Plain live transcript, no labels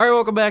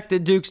welcome back to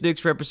Duke's Dukes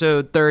for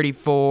episode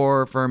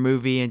 34 for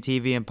movie and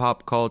TV and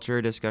pop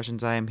culture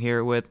discussions. I am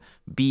here with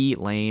B.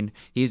 Lane.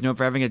 He's known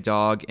for having a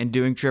dog and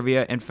doing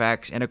trivia and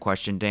facts and a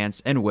question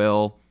dance. And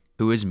Will,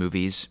 who is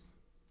movies.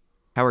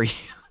 How are you?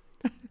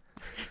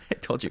 I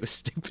told you it was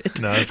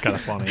stupid. No, it's kind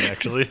of funny,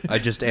 actually. I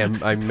just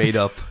am. I'm made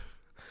up.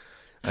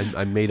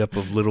 I'm made up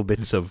of little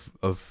bits of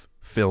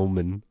film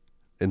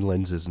and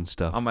lenses and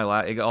stuff. On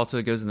my it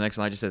also goes in the next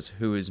line. It just says,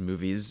 who is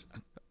movies?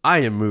 I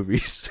am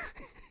movies.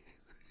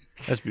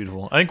 That's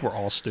beautiful. I think we're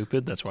all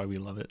stupid. That's why we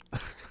love it.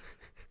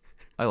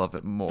 I love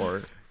it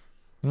more.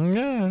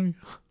 Yeah.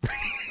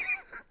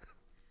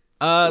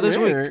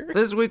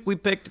 This week we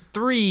picked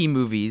 3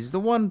 movies. The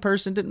one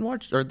person didn't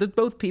watch, or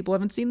both people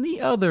haven't seen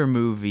the other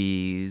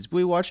movies.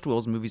 We watched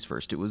Will's movies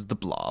first. It was The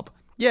Blob.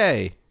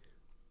 Yay!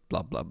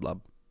 Blob, blob,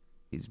 blob.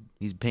 He's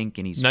pink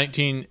and he's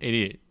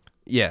 1988.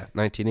 Yeah,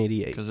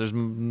 1988. Because there's,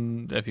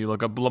 if you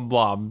look up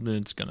Blob,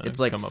 it's gonna. It's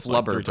like come up Flubber,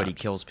 like 3 but he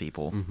times. kills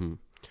people. Mm-hmm.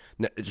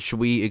 Now, should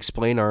we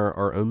explain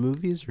our own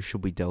movies, or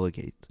should we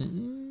delegate? We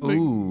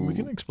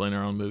can explain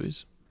our own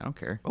movies. I don't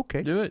care.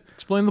 Okay. Do it.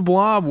 Explain The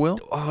Blob, Will.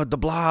 Oh, the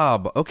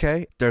blob.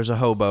 Okay. There's a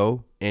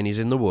hobo, and he's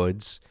in the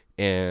woods,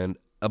 and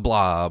a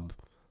blob,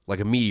 like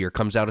a meteor,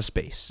 comes out of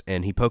space,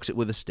 and he pokes it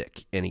with a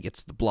stick, and he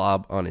gets the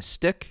blob on his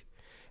stick,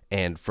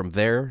 and from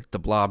there, the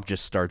blob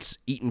just starts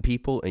eating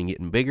people and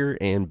getting bigger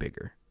and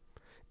bigger.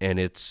 And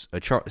it's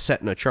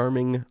set in a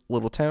charming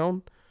little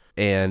town,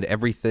 and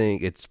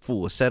everything, it's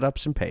full of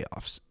setups and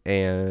payoffs,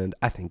 and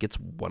I think it's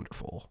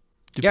wonderful.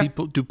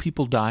 Do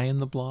people die in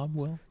The Blob,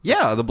 Will?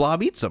 Yeah, the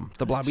blob eats them.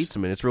 The blob eats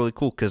them, and it's really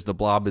cool because the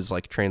blob is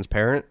like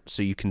transparent,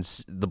 so you can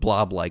the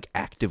blob like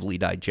actively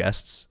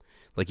digests.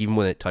 Like even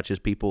when it touches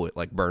people, it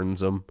like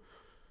burns them.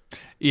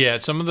 Yeah,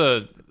 some of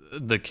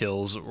the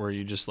kills where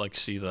you just like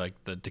see like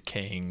the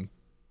decaying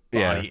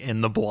body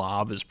in the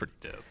blob is pretty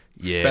dope.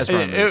 Yeah, Best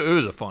part. It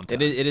was a fun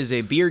time. It is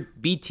a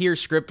B tier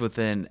script with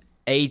an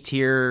A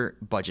tier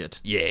budget.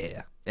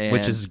 yeah, And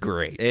which is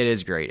great. It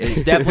is great.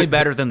 It's definitely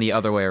better than the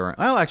other way around.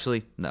 Well,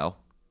 actually, no.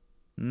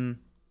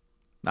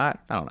 I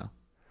don't know.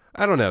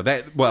 I don't know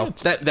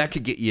that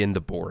could get you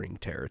into boring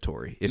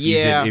territory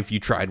if you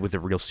tried with a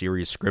real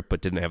serious script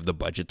but didn't have the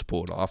budget to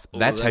pull it off.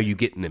 That's how you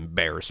get an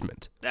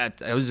embarrassment.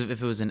 If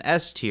it was an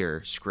S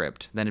tier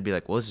script, then it'd be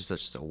like, well, this is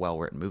such a well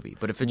written movie.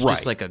 But if it's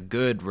just like a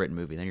good written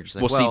movie, then you're just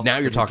like, well, see, now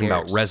you're who talking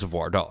cares? about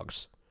Reservoir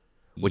Dogs,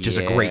 which is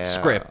a great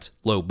script,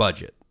 low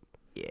budget.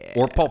 Yeah.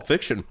 Or Pulp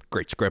Fiction,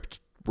 great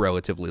script,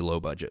 relatively low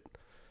budget.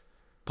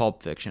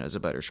 Pulp Fiction is a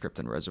better script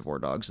than Reservoir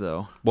Dogs,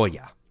 though. Well,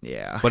 yeah.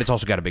 Yeah. But it's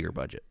also got a bigger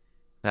budget.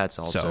 That's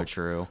also So,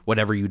 true.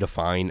 Whatever you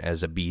define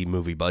as a B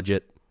movie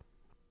budget,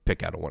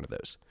 pick out one of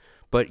those.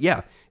 But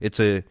yeah, it's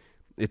a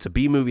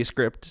B movie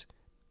script,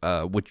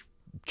 which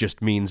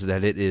just means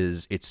that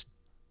it's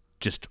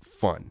just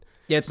fun.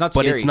 Yeah, it's not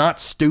scary. But it's not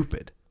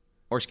stupid.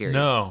 Or scary.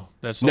 No,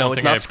 that's the one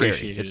it's thing I not scary.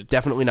 appreciated. It's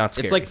definitely not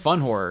scary. It's like fun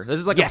horror. This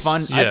is like Yes. a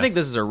fun... Yeah. I think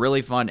this is a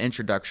really fun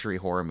introductory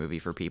horror movie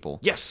for people.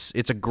 Yes,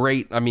 it's a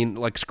great,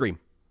 like Scream.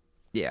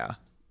 Yeah.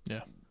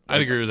 Yeah,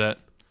 I'd agree with that.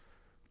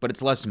 But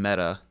it's less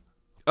meta.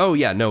 Oh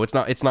yeah, no, it's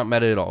not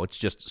meta at all. It's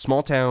just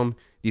small town,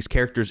 these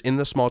characters in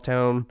the small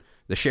town,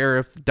 the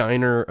sheriff, the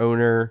diner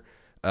owner,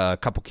 a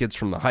couple kids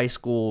from the high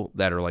school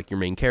that are like your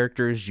main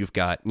characters. You've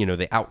got,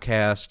 the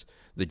outcast,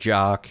 the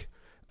jock,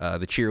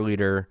 the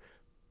cheerleader,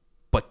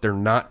 but they're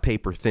not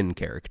paper thin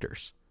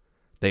characters.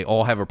 They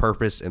all have a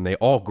purpose and they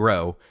all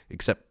grow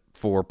except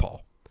for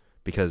Paul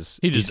because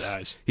He just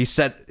dies. He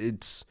said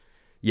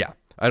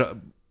I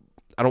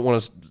don't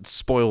want to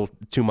spoil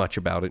too much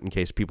about it in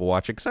case people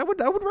watch it because I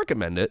would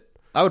recommend it.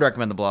 I would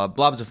recommend The Blob.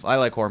 I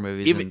like horror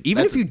movies.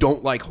 Even if you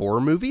don't like horror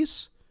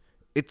movies,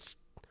 it's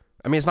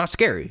not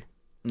scary.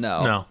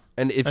 No.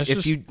 And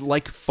if you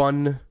like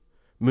fun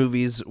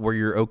movies where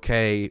you're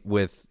okay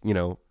with,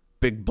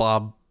 big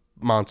blob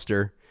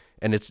monster,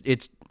 and it's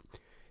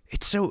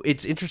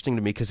interesting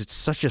to me because it's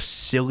such a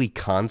silly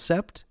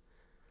concept,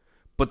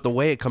 but the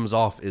way it comes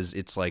off is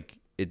it's like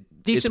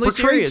Decently it's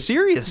portrayed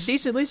serious.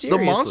 Decently The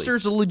seriously.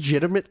 monster's a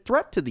legitimate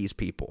threat to these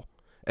people,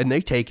 and they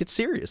take it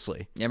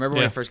seriously. Yeah, I remember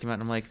when it first came out,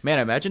 and I'm like, man,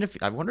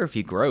 I wonder if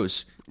he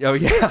grows. Oh,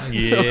 yeah.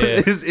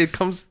 Yeah. It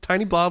comes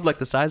tiny blob like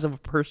the size of a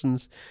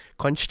person's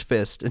clenched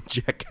fist. And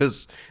Jack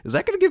goes, is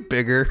that going to get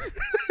bigger?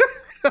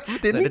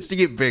 It needs to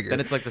get bigger. Then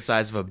it's like the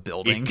size of a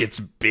building. It gets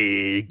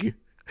big.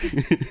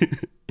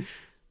 It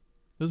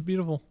was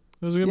beautiful.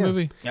 It was a good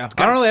movie. Yeah.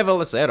 I don't really have a lot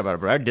to say about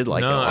it, but I did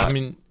like it a lot. I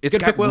mean, It's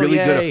Good got pick, Will, really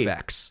good yay.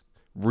 effects.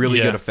 Really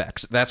Yeah. good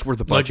effects. That's where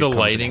the like budget the comes in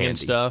lighting and handy.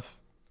 stuff.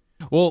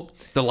 Well,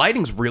 The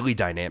lighting's really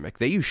dynamic.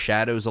 They use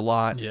shadows a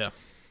lot. yeah.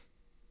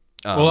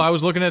 Well, I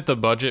was looking at the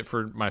budget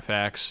for my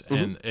facts,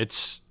 and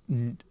it's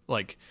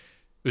like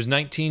it was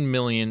 $19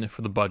 million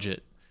for the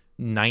budget.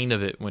 9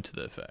 of it went to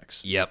the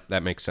effects. Yep,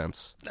 that makes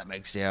sense. That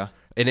makes, yeah.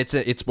 And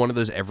it's one of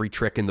those every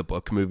trick in the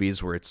book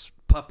movies where it's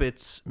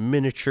puppets,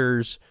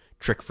 miniatures,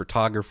 trick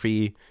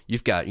photography.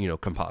 You've got,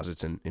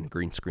 composites and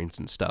green screens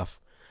and stuff.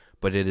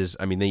 But it is,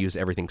 they use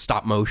everything.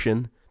 Stop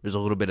motion. There's a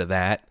little bit of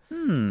that.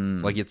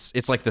 Like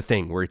it's like The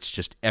Thing where it's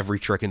just every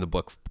trick in the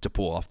book to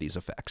pull off these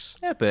effects.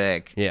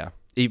 Epic. Yeah.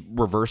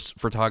 reverse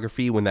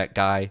photography when that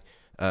guy,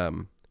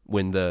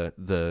 when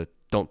the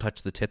don't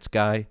touch the tits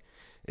guy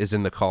is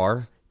in the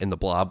car and the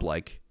blob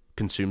like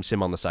consumes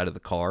him on the side of the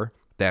car.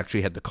 They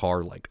actually had the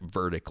car like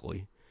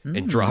vertically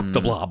and dropped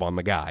the blob on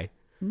the guy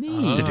to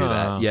do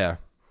that. Yeah,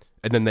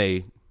 and then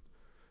they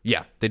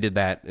did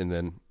that, and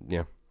then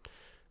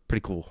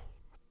pretty cool.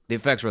 The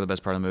effects were the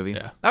best part of the movie.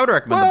 Yeah. I would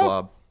recommend the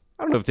Blob.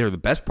 I don't know if they were the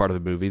best part of the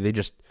movie. They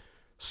just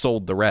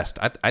sold the rest.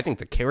 I think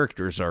the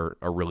characters are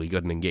really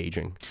good and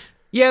engaging.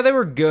 Yeah, they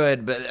were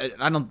good, but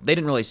they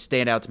didn't really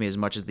stand out to me as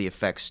much as the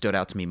effects stood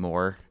out to me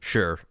more.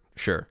 Sure.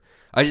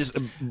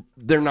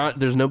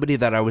 There's nobody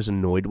that I was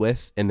annoyed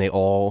with, and they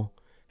all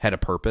had a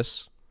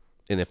purpose.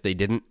 And if they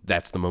didn't,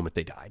 that's the moment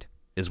they died,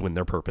 is when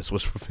their purpose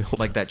was fulfilled.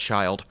 Like that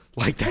child.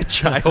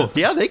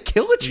 Yeah, they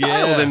kill a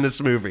child in this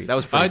movie. That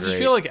was pretty great. I just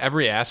feel like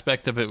every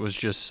aspect of it was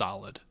just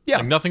solid. Yeah.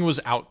 Like nothing was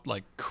out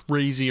like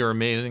crazy or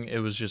amazing. It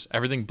was just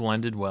everything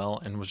blended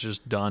well and was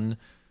just done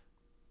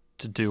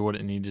to do what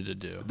it needed to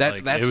do. That's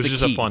it was the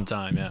just key. a fun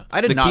time, yeah.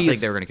 I did The not key think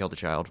is- they were going to kill the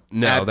child.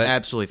 No,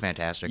 absolutely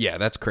fantastic. Yeah,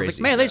 that's I crazy. was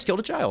like, man, they just killed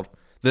a child.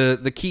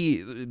 The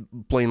key,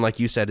 Blaine, like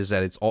you said, is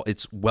that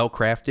it's well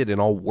crafted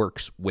and all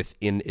works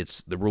within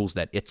the rules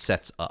that it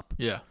sets up.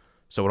 Yeah.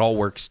 So it all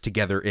works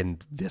together in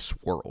this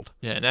world.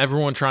 Yeah, and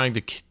everyone trying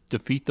to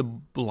defeat the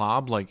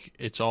blob, like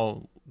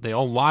they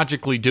all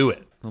logically do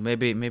it. Well,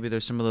 maybe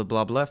there's some of the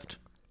Blob left.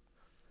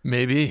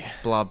 Maybe.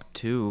 Blob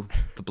 2,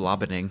 the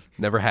blobbening.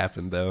 Never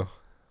happened though.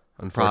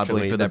 Probably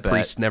Unfortunately, for the that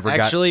priest best. never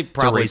Actually, got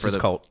probably to race for his the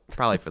cult.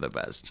 Probably for the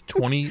best.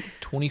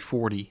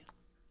 2040.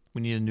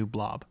 We need a new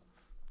blob.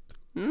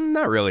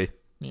 Not really.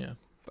 Yeah.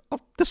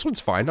 This one's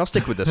fine. I'll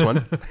stick with this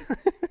one.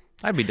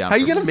 I'd be down. How for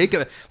you gonna make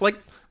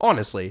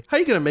honestly? How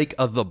you gonna make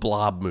the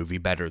Blob movie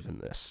better than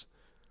this?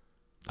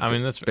 I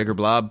mean, that's bigger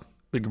Blob,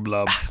 bigger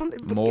blob.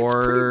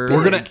 more?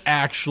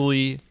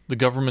 The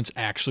government's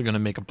actually gonna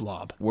make a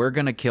blob. We're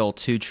gonna kill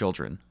 2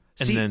 children.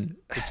 And See- then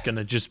it's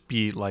gonna just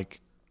be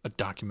like a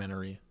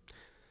documentary.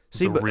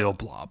 See, The but- real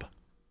blob.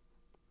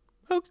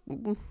 Oh,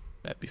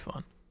 That'd be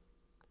fun.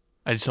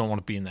 I just don't want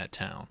to be in that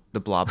town.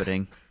 The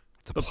blobbening.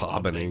 the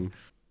blobbening.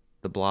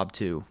 The Blob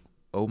 2.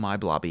 Oh my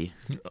blobby.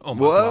 Oh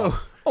my Whoa. blob.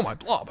 Oh my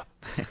blob.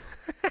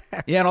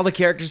 Yeah, and all the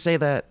characters say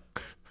that,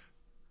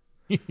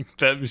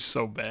 That'd be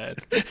so bad.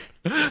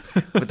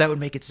 but that would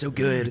make it so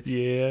good.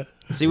 Yeah.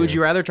 See, would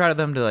you rather try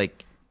them to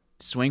like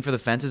swing for the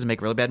fences and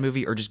make a really bad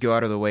movie, or just go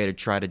out of the way to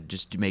try to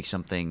just make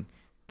something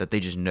that they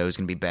just know is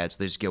going to be bad, so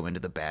they just go into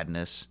the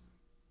badness?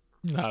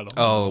 I don't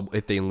know. Oh,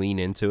 if they lean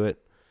into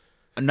it.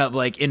 Not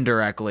like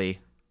indirectly.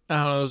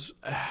 I don't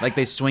know. Like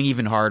they swing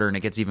even harder and it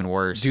gets even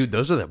worse. Dude,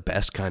 those are the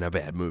best kind of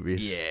bad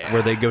movies. Yeah.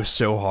 Where they go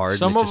so hard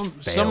Some and of it them,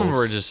 just some of them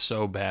fails. are just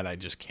so bad I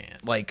just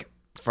can't. Like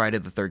Friday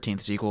the 13th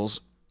sequels.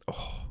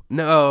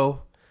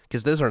 No,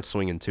 because those aren't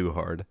swinging too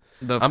hard.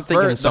 I'm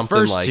thinking the something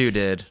first like... 2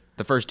 did.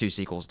 The first 2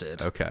 sequels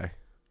did. Okay.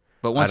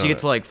 But once I you don't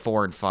get to like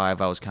 4 and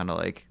 5, I was kind of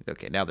like,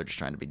 okay, now they're just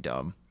trying to be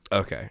dumb.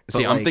 Okay. But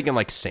See, I'm like- thinking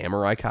like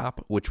Samurai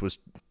Cop, which was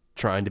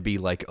trying to be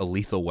like a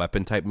Lethal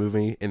Weapon type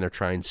movie, and they're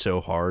trying so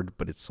hard,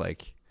 but it's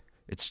like,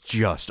 it's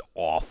just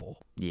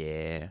awful.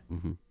 Yeah.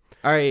 Mm-hmm.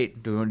 All right.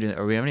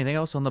 Are we have anything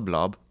else on the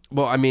Blob?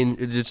 Well, I mean,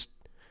 it just...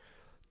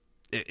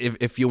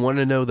 If you want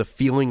to know the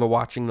feeling of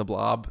watching The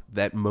Blob,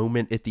 that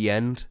moment at the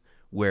end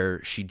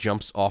where she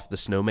jumps off the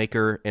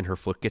snowmaker and her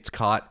foot gets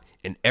caught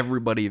and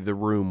everybody in the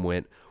room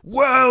went,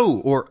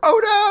 whoa, or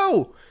oh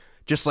no,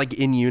 just like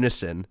in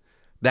unison.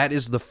 That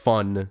is the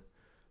fun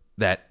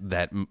that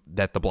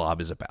The Blob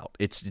is about.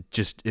 It's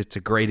a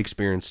great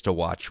experience to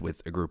watch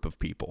with a group of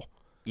people.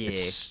 Yeah.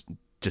 It's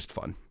just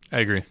fun. I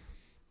agree.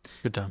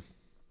 Good time.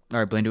 All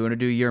right, Blaine, do you want to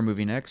do your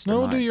movie next? No, or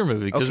we'll do mine? your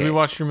movie because we Okay.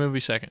 watched your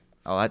movie second.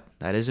 Oh,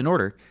 that is in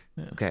order.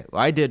 Okay.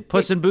 Well, I did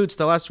Puss in Boots: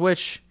 The Last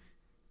Wish.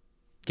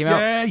 Came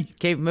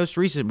out. Most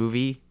recent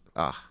movie.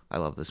 Ah, I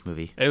love this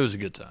movie. It was a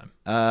good time.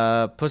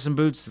 Puss in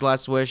Boots: The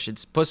Last Wish.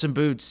 It's Puss in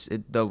Boots,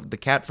 the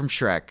cat from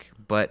Shrek,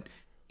 but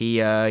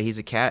he's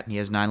a cat and he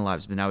has 9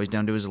 lives, but now he's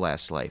down to his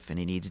last life, and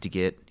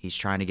he's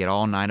trying to get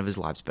all 9 of his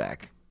lives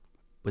back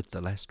With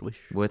The Last Wish.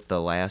 with the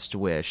last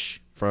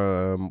wish.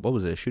 From, what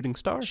was it, Shooting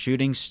Star?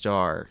 Shooting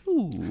star.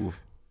 Ooh.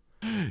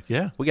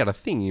 Yeah. We got a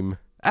theme.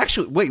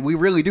 Actually, wait, we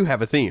really do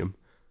have a theme.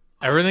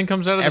 Everything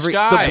comes out of the The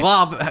sky.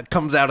 blob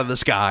comes out of the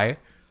sky.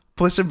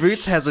 Puss in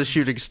Boots has a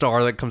shooting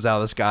star that comes out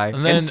of the sky.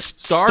 And then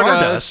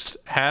Stardust.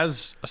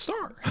 has a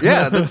star.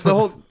 Yeah, that's the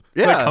whole...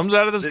 Yeah. That comes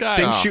out of the sky.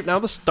 Things Oh. shooting out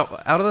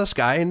of the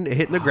sky and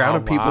hitting the ground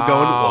and people wow.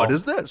 going, what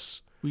is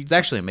this? It's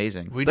actually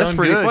amazing. That's done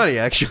pretty good. funny,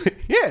 actually.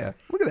 Yeah,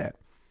 look at that.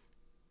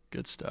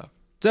 Good stuff.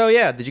 So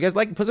yeah, did you guys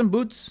like Puss in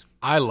Boots?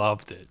 I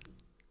loved it.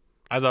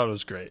 I thought it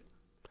was great.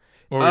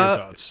 What were your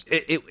thoughts?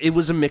 It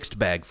was a mixed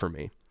bag for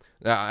me.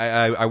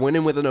 I went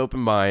in with an open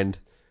mind,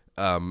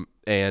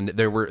 and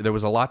there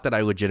was a lot that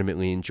I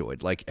legitimately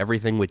enjoyed, like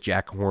everything with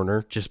Jack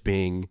Horner just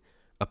being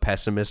a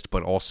pessimist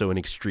but also an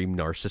extreme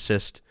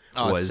narcissist.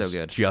 Oh, was it's so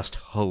good. Just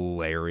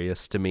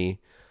hilarious to me.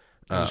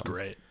 It was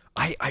great.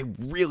 I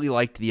really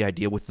liked the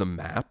idea with the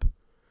map.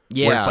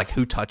 Yeah. Where it's like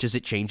who touches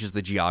it changes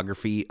the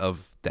geography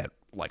of that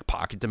like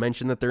pocket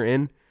dimension that they're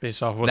in.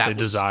 Based off what they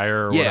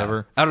desire or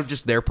whatever. Out of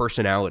just their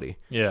personality.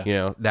 Yeah. You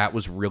know, that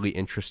was really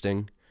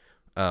interesting.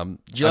 Did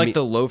you like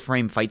the low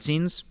frame fight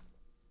scenes?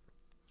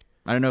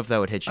 I don't know if that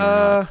would hit you or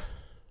not.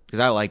 Because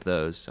I liked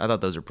those. I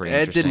thought those were pretty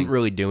interesting. It didn't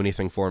really do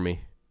anything for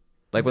me.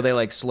 Like, where they,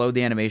 like, slowed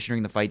the animation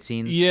during the fight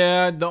scenes?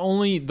 Yeah, the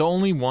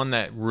only one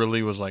that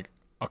really was like,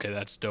 okay,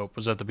 that's dope,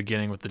 was at the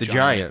beginning with the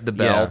giant. The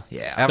bell.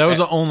 Yeah. That was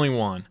the only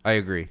one. I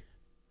agree.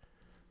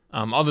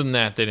 Other than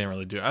that, they didn't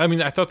really do it. I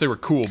mean, I thought they were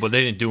cool, but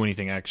they didn't do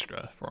anything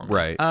extra for me.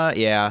 Right.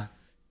 Yeah.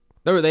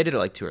 They did it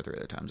like 2 or 3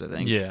 other times, I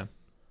think. Yeah.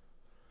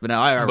 But no,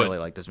 I really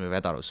liked this movie. I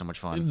thought it was so much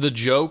fun. The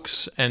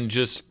jokes and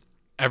just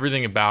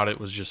everything about it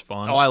was just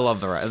fun. Oh, I love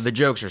the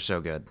jokes are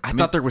so good. I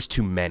thought there was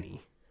too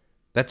many.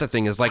 That's the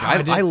thing is, like,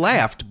 I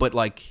laughed, but,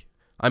 like,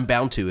 I'm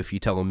bound to if you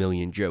tell a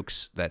million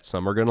jokes that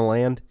some are going to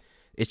land.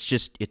 It's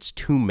just, it's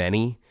too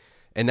many.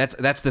 And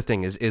that's the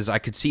thing is I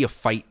could see a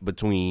fight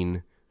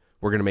between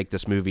we're going to make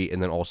this movie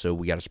and then also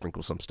we got to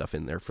sprinkle some stuff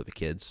in there for the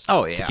kids.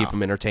 Oh, yeah. To keep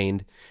them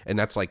entertained. And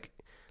that's like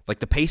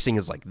the pacing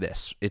is like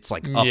this. It's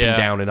like up and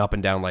down and up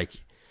and down. Like,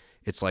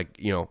 it's like,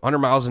 100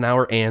 miles an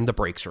hour and the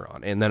brakes are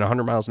on. And then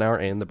 100 miles an hour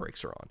and the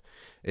brakes are on.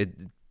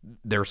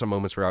 There are some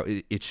moments where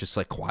it's just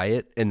like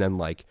quiet, and then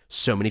like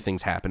so many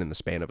things happen in the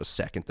span of a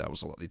second that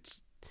was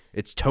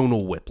it's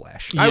tonal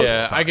whiplash.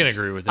 Yeah, I can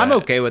agree with that. I'm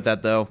okay with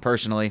that though,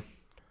 personally.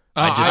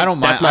 I don't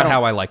mind. That's not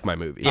how I like my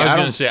movies. I was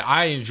going to say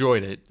I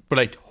enjoyed it, but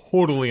I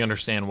totally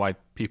understand why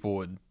people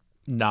would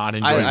not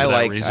enjoy it for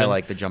that reason. I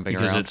like the jumping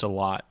because around. it's a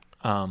lot.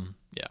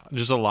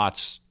 Just a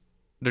lot.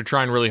 They're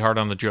trying really hard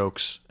on the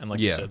jokes, and like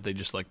you said, they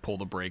just like pull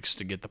the brakes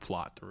to get the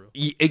plot through.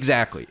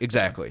 Exactly,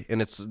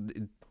 and it's.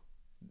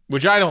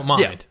 Which I don't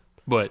mind,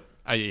 but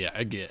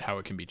I get how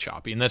it can be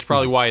choppy, and that's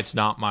probably why it's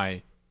not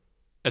my.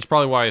 That's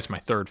probably why it's my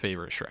third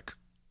favorite Shrek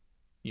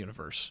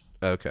universe.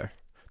 Okay,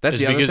 that's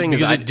the other thing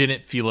because it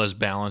didn't feel as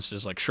balanced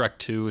as like Shrek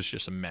 2 is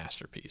just a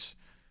masterpiece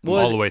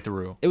all the way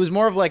through. It was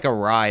more of like a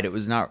ride. It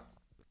was not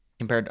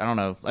compared. I don't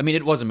know. I mean,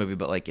 it was a movie,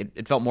 but like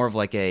it felt more of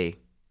like a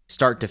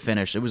start to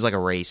finish. It was like a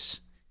race.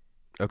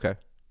 Okay.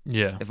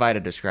 Yeah. If I had to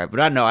describe, but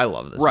I know I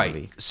love this movie.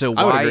 Right. So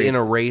why in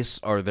a race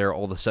are there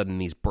all of a sudden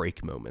these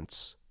break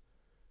moments?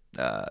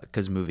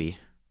 Because movie.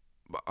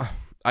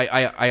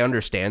 I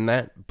understand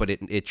that, but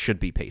it should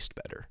be paced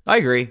better. I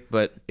agree,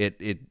 but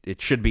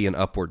it should be an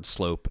upward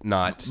slope,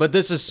 not. But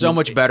this is so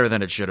much better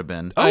than it should have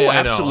been. Oh, I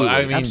absolutely, know.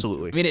 I mean,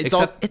 absolutely. I mean,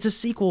 it's a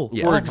sequel.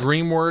 Yeah. Or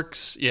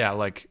DreamWorks,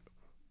 like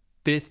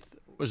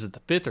was it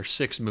the 5th or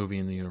 6th movie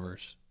in the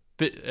universe?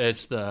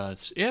 It's the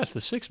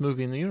 6th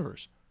movie in the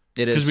universe.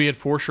 It is because we had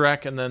 4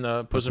 Shrek and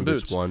then Puss in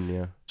Boots. 1,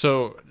 yeah.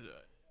 So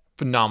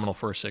phenomenal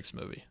for a 6th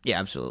movie. Yeah,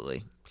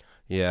 absolutely.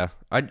 Yeah,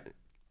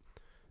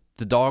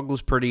 the dog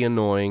was pretty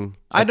annoying.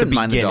 I didn't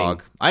mind the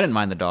dog. I didn't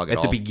mind the dog at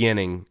all. At the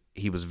beginning,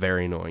 he was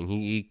very annoying.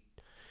 He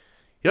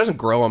doesn't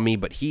grow on me,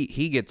 but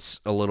he gets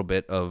a little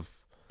bit of.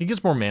 He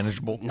gets more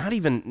manageable.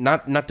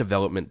 Not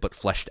development, but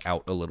fleshed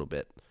out a little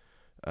bit.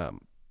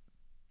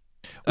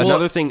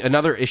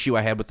 Another issue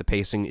I had with the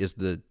pacing is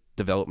the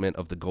development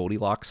of the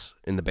Goldilocks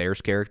and the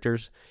Bears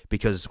characters,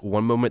 because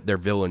one moment they're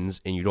villains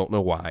and you don't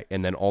know why,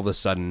 and then all of a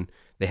sudden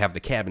they have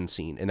the cabin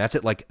scene, and that's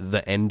at like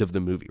the end of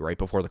the movie, right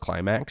before the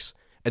climax,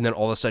 and then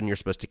all of a sudden you're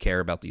supposed to care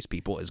about these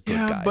people as good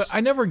guys. But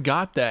I never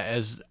got that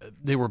as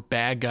they were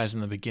bad guys in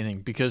the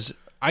beginning, because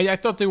I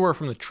thought they were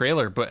from the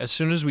trailer, but as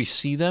soon as we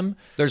see them,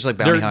 there's like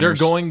bounty hunters.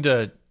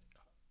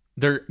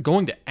 They're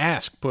going to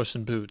ask Puss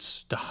in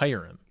Boots to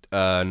hire him.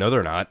 No,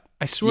 they're not.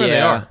 I swear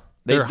they are.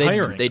 They're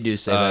hiring. They do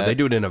say that. They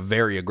do it in a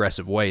very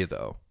aggressive way,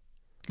 though.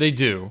 They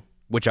do,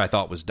 which I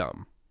thought was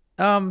dumb.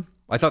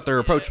 I thought their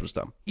approach was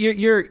dumb.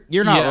 You're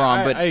not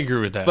wrong, but I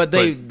agree with that. But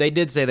they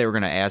did say they were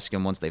going to ask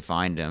him once they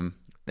find him,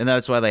 and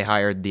that's why they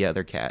hired the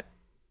other cat,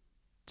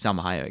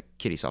 Salma Hayek,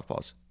 Kitty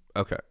Softpaws.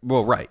 Okay,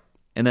 well, right,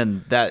 and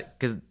then that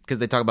because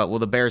they talk about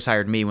the Bears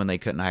hired me when they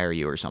couldn't hire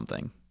you or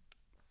something.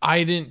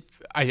 I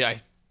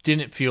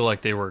didn't feel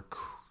like they were.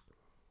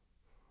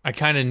 I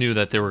kind of knew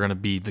that they were going to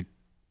be the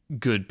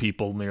good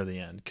people near the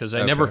end, because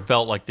I never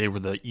felt like they were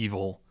the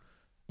evil.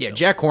 Yeah,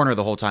 Jack Horner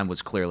the whole time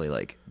was clearly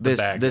like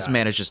this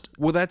man is just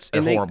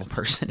a horrible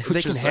person.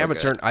 They can have a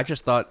turn. I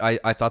just thought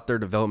I thought their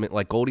development,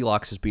 like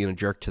Goldilocks is being a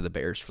jerk to the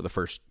Bears for the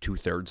first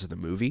 2/3 of the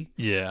movie.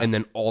 Yeah, and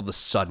then all of a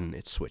sudden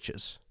it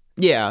switches.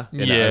 Yeah,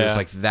 and I was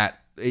like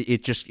that.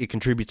 It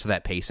contributes to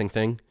that pacing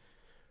thing,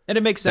 and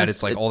it makes sense. That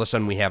it's like all of a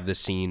sudden we have this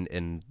scene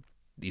and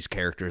these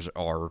characters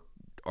are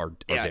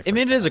different. I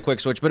mean, it is a quick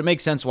switch, but it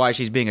makes sense why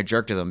she's being a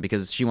jerk to them,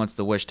 because she wants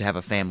the wish to have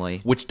a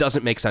family, which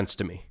doesn't make sense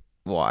to me.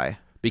 Why?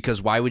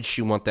 Because why would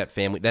she want that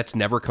family? That's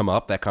never come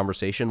up, that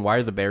conversation. Why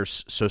are the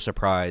Bears so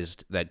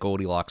surprised that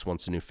Goldilocks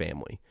wants a new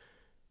family?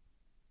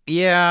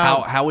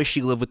 Yeah. How has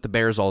she lived with the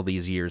Bears all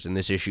these years and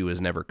this issue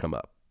has never come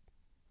up?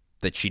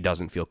 That she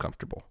doesn't feel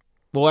comfortable.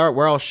 Well,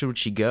 where else should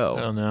she go?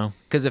 I don't know.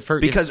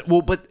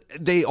 But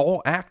they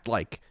all act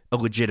like a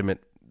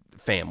legitimate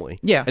family.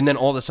 Yeah. And then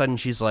all of a sudden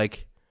she's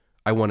like,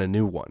 I want a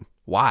new one.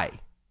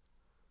 Why?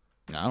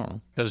 I don't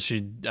know. Because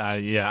she,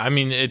 I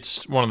mean,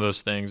 it's one of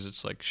those things.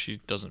 It's like she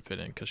doesn't fit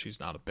in because she's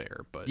not a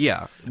bear. But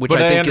Yeah, which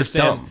but I think is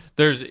understand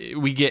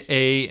dumb. We get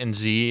A and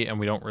Z, and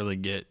we don't really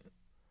get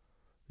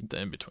the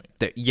in between.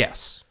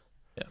 Yes.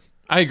 Yeah,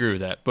 I agree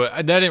with that, but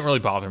that didn't really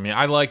bother me.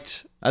 I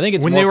think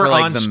it's when more they were for,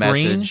 like, on the screen,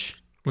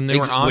 message. When they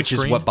were on which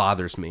screen, is what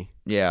bothers me.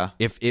 Yeah.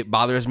 If it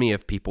bothers me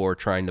if people are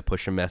trying to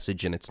push a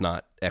message and it's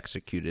not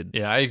executed.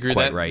 Yeah, I agree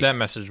quite that right. that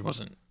message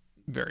wasn't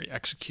very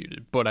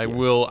executed, but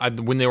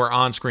when they were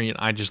on screen,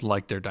 I just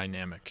liked their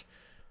dynamic.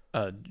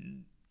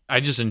 I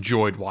just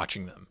enjoyed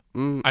watching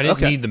them. I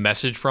didn't need the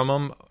message from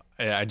them.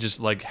 I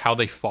just like how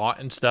they fought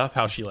and stuff.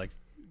 How she like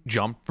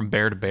jumped from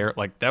bear to bear.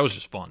 Like that was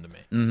just fun to me.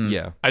 Mm-hmm.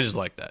 Yeah, I just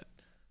like that.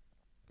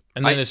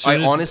 And then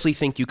I honestly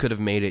think you could have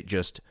made it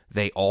just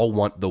they all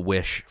want the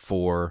wish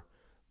for,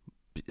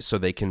 so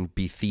they can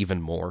be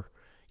thieving more.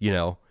 You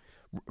know,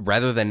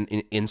 rather than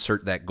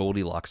insert that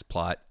Goldilocks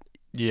plot.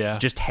 Yeah,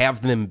 just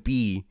have them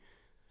be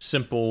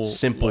simple,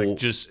 like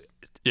just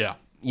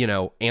you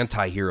know,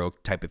 anti-hero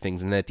type of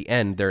things. And then at the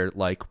end, they're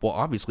like, well,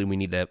 obviously we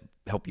need to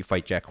help you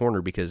fight Jack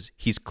Horner because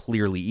he's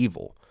clearly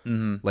evil.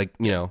 Mm-hmm. Like,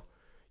 you know,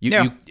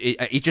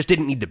 it just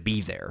didn't need to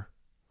be there.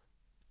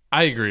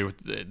 I agree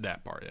with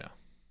that part. Yeah.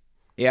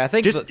 Yeah, I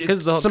think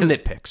because some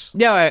nitpicks.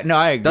 Yeah, I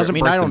agree. Doesn't I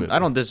break the I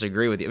don't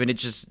disagree with you. I mean,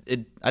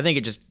 I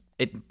think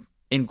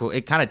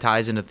it kind of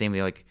ties into the theme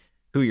of like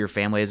who your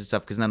family is and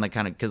stuff. Because then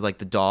because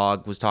the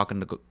dog was talking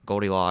to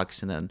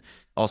Goldilocks, and then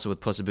also with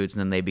Puss in Boots, and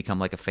then they become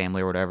like a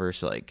family or whatever.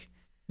 So like,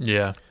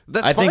 yeah,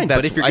 that's fine.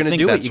 But if you're going to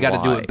do it, you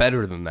got to do it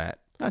better than that.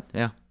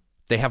 Yeah,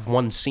 they have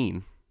one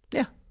scene.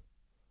 Yeah,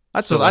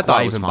 that's so what I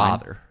thought was even fine.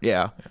 Bother.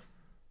 Yeah.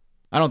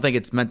 I don't think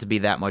it's meant to be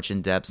that much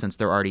in depth since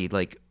they're already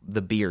like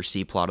the B or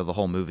C plot of the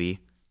whole movie.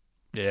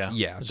 Yeah,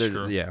 that's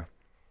true. Yeah,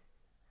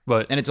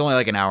 and it's only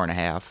like an hour and a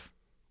half,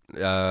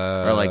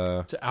 or like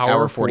it's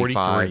hour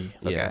 45.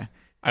 Yeah. Okay,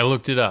 I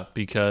looked it up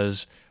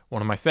because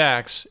one of my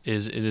facts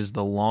is it is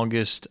the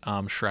longest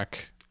Shrek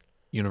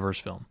universe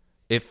film.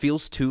 It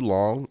feels too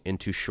long and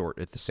too short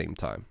at the same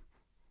time.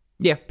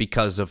 Yeah,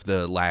 because of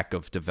the lack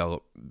of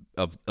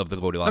of the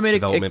Goldilocks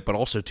development, but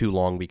also too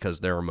long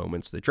because there are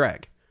moments that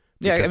drag.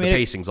 Because the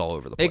pacing's all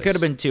over the place. It could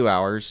have been 2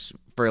 hours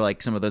for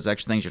like some of those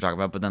extra things you're talking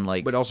about, but then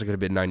like, but it also could have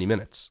been 90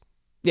 minutes.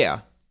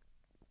 Yeah.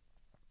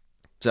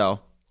 So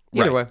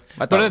either way,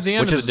 but at the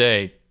end of the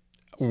day,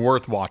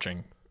 worth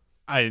watching.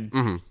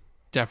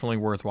 Definitely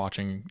worth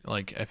watching.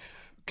 Like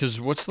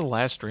because what's the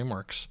last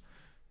DreamWorks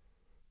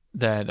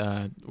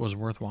that was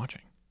worth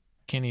watching?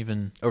 Can't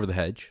even Over the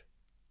Hedge.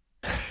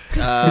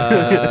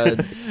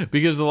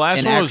 Because the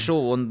last one was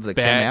actual one that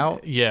bad, came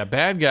out. Yeah,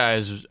 Bad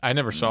Guys. I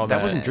never saw that.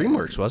 That wasn't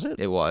DreamWorks, was it?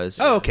 It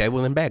was. Oh, okay.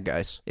 Well, then Bad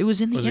Guys. It was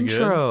in the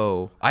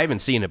intro. I haven't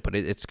seen it, but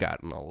it's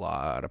gotten a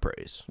lot of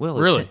praise. Well,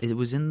 really, it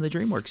was in the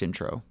DreamWorks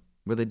intro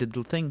where they did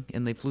the thing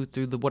and they flew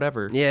through the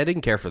whatever. Yeah, I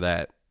didn't care for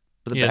that.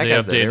 But they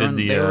updated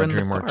the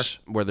DreamWorks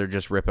where they're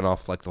just ripping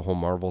off like the whole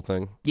Marvel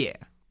thing. Yeah,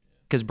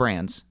 because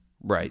brands.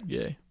 Right.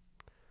 Yeah,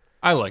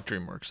 I like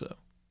DreamWorks though.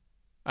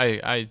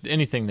 I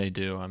anything they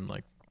do, I'm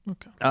like.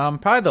 Okay.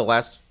 Probably the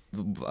last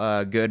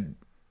good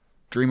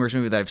DreamWorks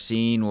movie that I've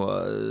seen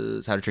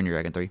was How to Train Your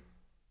Dragon 3.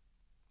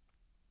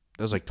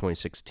 That was like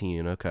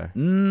 2016. Okay.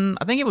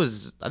 I think it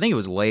was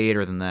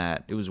later than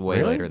that. It was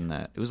way later than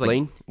that. It was like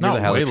Lane, you're the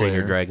How to Train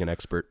Your Dragon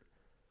expert.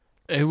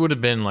 It would have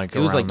been like it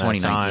was like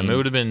 2019. Time. It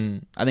would have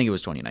been. I think it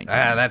was 2019.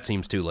 That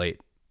seems too late.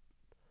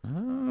 I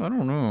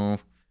don't know.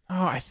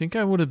 Oh, I think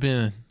I would have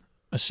been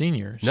a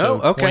senior.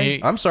 No, so okay.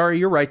 I'm sorry.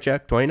 You're right,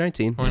 Jack.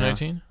 2019.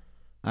 2019. Yeah.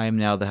 I am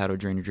now the How to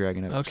Train Your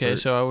Dragon expert. Okay,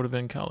 so I would have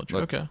been in college.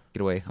 Look, okay.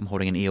 Get away. I'm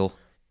holding an eel.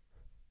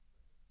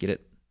 Get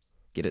it?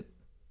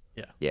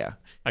 Yeah. Yeah.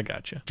 I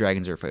got you.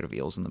 Dragons are afraid of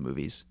eels in the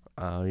movies.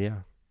 Oh, yeah.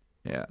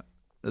 Yeah.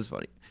 That's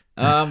funny.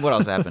 What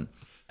else happened?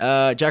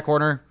 Jack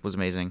Horner was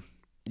amazing.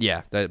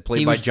 Yeah,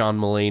 played by John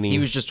Mulaney. He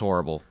was just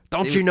horrible.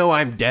 Don't you know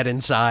I'm dead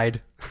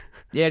inside?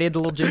 Yeah, he had the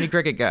little Jiminy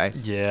Cricket guy.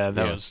 Yeah,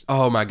 that was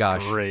oh my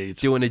gosh. Great.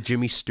 Doing a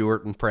Jimmy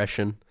Stewart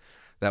impression.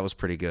 That was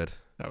pretty good.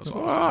 That was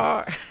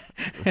awesome.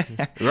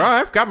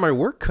 I've got my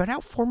work cut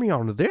out for me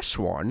on this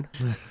one.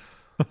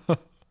 That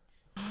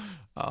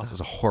was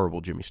a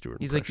horrible Jimmy Stewart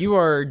He's impression. like, you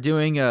are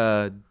doing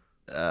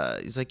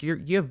he's like,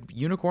 you have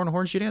unicorn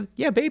horns shooting at?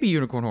 Yeah, baby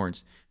unicorn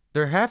horns.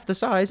 They're half the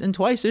size and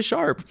twice as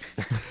sharp.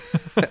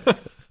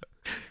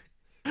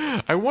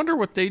 I wonder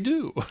what they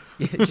do.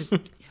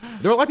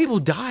 There are a lot of people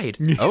who died.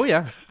 Oh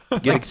yeah,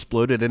 get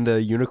exploded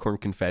into unicorn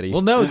confetti.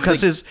 Well, no,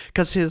 because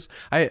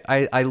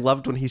I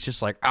loved when he's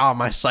just like,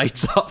 my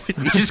sight's up,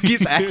 and he just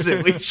keeps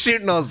accidentally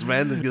shooting those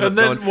men, and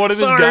then going, one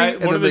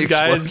of his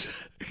guys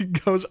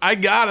goes, "I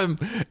got him,"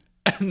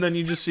 and then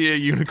you just see a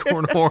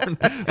unicorn horn.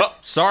 Oh,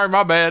 sorry,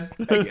 my bad.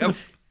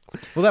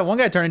 Well, that one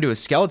guy turned into a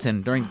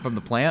skeleton from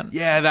the plant.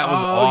 Yeah, that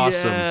was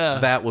awesome. Yeah.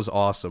 That was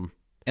awesome.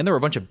 And there were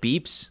a bunch of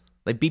beeps.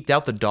 They beeped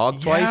out the dog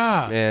twice.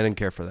 Yeah, I didn't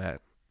care for that.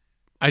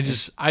 I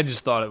just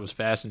thought it was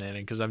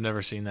fascinating because I've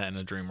never seen that in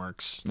a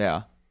DreamWorks.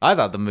 Yeah, I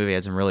thought the movie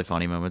had some really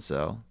funny moments.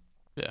 So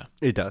yeah,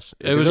 it does.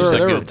 It was just a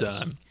good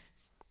time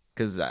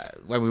because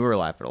we were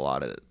laughing a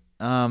lot at it.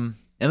 And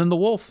And then the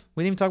wolf.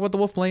 We didn't even talk about the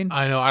wolf plane.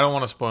 I know. I don't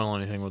want to spoil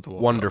anything with the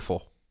wolf.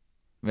 Wonderful.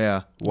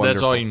 Yeah. Wonderful.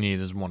 That's all you need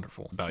is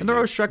wonderful about And there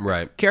you. were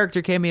Shrek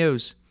character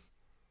cameos.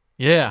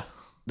 Yeah.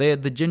 They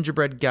had the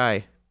gingerbread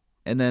guy.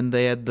 And then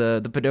they had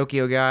the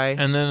Pinocchio guy.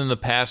 And then in the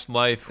past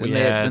life,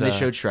 then they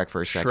showed Shrek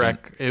for a second.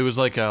 Shrek. It was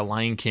like a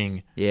Lion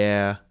King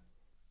Yeah.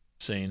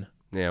 scene.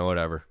 Yeah,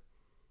 whatever.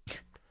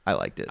 I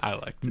liked it. I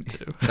liked it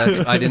too.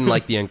 I didn't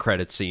like the end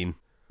credit scene.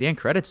 The end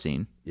credits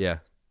scene. Yeah.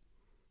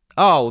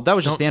 Oh, that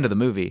was just the end of the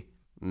movie.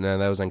 No,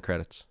 that was end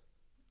credits.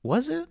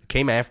 Was it? It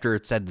came after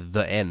it said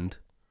the end.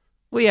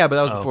 Well, yeah, but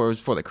that was before. It was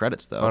before the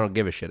credits, though. I don't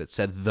give a shit. It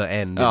said the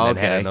end and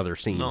then had another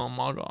scene. Oh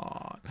my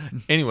god.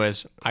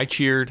 Anyways, I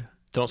cheered.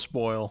 Don't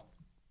spoil.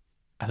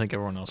 I think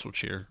everyone else will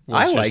cheer.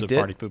 I liked it.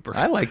 Party pooper.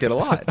 I liked it a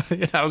lot.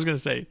 Yeah, I was gonna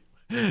say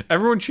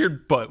everyone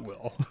cheered, but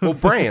Will. Well,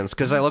 brands,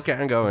 because I look at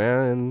it and go,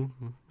 and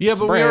Yeah, it's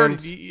but a we brand.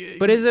 already.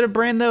 But is it a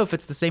brand though? If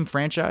it's the same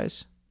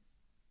franchise?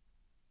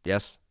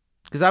 Yes.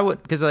 Because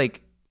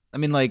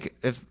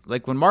if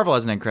when Marvel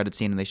has an end credit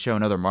scene and they show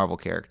another Marvel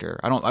character,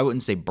 I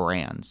wouldn't say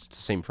brands. It's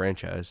the same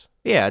franchise.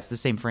 Yeah, it's the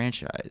same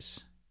franchise.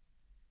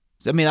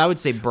 So, I mean, I would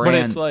say brand.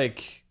 But it's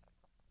like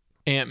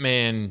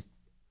Ant-Man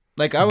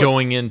like I would,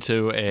 going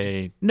into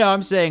a. No,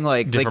 I'm saying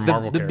different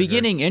Marvel the character.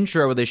 beginning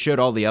intro where they showed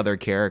all the other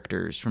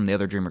characters from the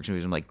other DreamWorks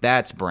movies. I'm like,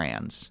 that's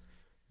brands.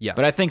 Yeah.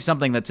 But I think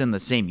something that's in the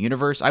same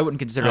universe, I wouldn't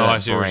consider Oh, that I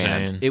see what you're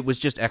brand. saying. It was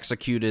just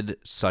executed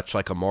such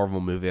like a Marvel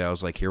movie. I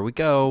was like, here we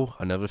go.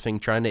 Another thing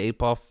trying to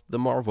ape off the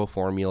Marvel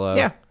formula.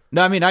 Yeah.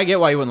 No, I mean, I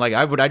get why you wouldn't like.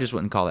 I just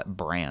wouldn't call that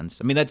brands.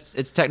 I mean, it's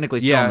technically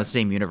still in the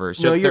same universe.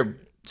 So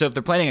if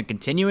they're planning on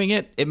continuing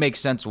it, it makes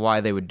sense why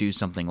they would do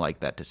something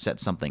like that to set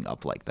something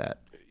up like that.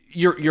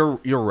 You're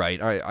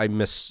right. I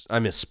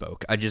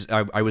misspoke.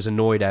 I was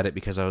annoyed at it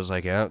because I was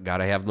like, yeah,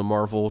 gotta have the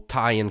Marvel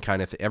tie-in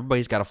kind of thing.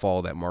 Everybody's got to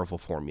follow that Marvel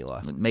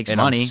formula. It makes and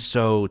money. I'm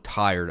so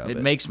tired of it.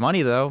 It makes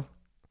money though.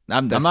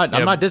 I'm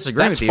not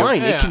disagreeing That's with you.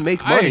 fine. It can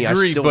make money. I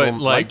agree, I still but don't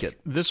like it.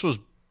 This was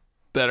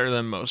better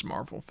than most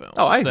Marvel films.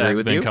 Oh, I agree that have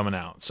with been you. coming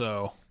out.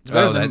 So It's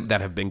better Oh, than,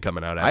 that have been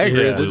coming out. I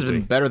agree. Yeah. This has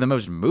been better than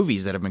most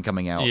movies that have been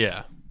coming out.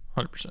 yeah,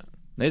 100%.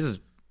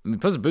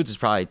 Puss in Boots is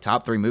probably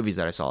top 3 movies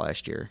that I saw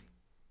last year.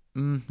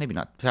 Maybe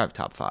not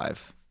top 5.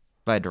 If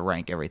I had to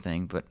rank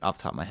everything, but off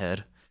the top of my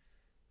head.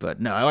 But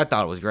no, I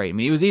thought it was great. I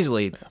mean, it was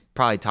easily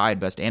probably tied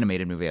best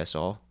animated movie I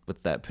saw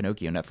with that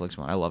Pinocchio Netflix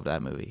one. I loved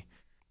that movie.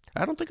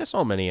 I don't think I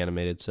saw many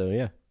animated. So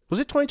yeah, was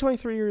it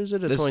 2023 or is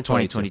it? This is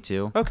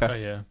 2022. Okay. Oh,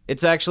 yeah.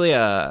 It's actually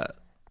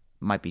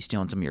might be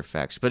stealing some of your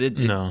facts, but I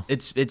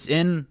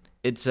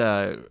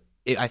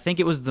think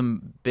it was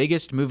the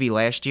biggest movie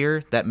last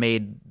year that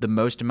made the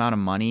most amount of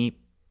money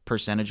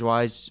percentage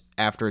wise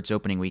after its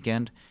opening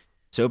weekend.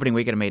 So opening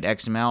weekend it made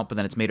X amount, but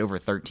then it's made over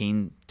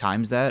 13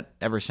 times that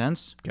ever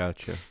since.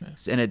 Gotcha.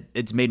 And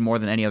it's made more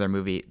than any other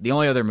movie. The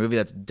only other movie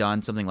that's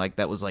done something like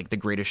that was like The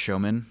Greatest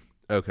Showman,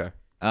 Okay.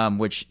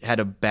 which had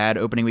a bad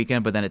opening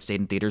weekend, but then it stayed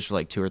in theaters for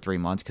like 2 or 3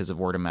 months because of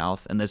word of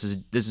mouth. And this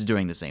is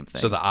doing the same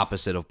thing. So the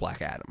opposite of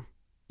Black Adam.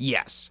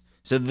 Yes.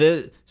 So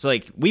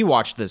we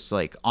watched this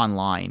like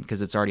online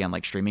because it's already on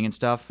like streaming and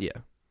stuff. Yeah.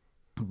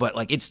 But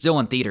like it's still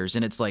in theaters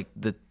and it's like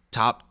the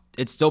top.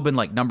 It's still been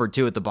like number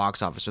 2 at the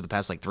box office for the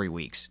past like 3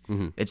 weeks.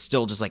 Mm-hmm. It's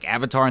still just like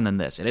Avatar and then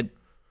this, and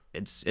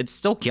it's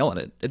still killing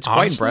it. It's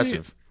quite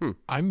impressive.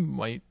 I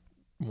might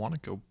want to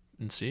go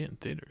and see it in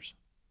theaters.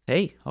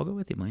 Hey, I'll go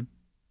with you, Blaine.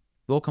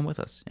 Will come with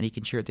us, and he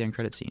can cheer at the end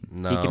credit scene.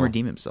 No. He can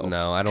redeem himself.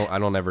 No, I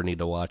don't ever need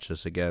to watch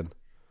this again.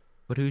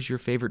 But who's your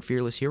favorite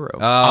fearless hero?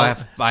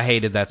 I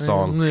hated that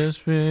song. This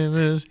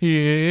famous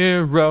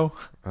hero.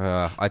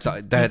 I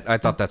thought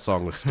that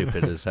song was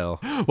stupid as hell.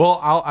 Well,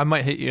 I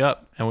might hit you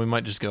up, and we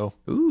might just go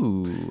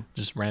Ooh,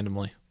 just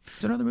randomly. is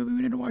there another movie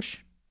we need to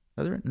watch?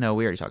 No,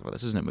 we already talked about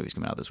this. There's no movies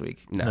coming out this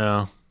week.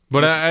 No.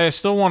 But I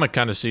still want to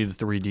kind of see the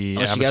 3D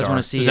Unless Avatar. you guys want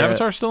to see Is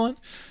Avatar still in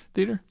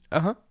theater?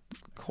 Uh-huh.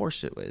 Of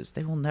course it is.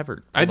 They will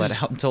never pull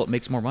that out until it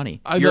makes more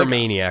money. You're a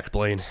maniac,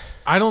 Blaine.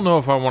 I don't know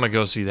if I want to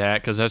go see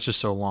that because that's just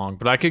so long.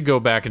 But I could go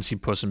back and see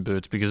Puss in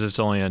Boots because it's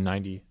only a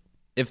 90.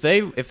 If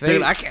they,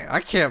 Dude, I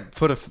can't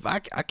put I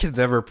can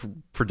never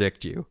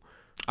predict you.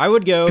 I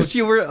would go. Because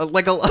you were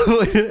like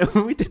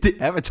when we did the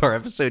Avatar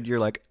episode, you're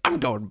like, I'm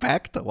going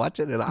back to watch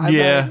it and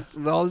IMAX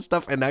and all this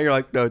stuff, and now you're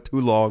like, no,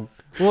 too long.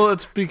 Well,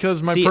 it's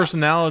because my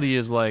personality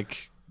is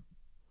like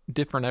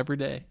different every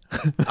day.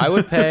 I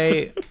would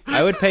pay.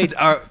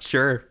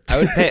 Sure.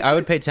 I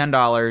would pay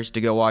 $10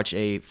 to go watch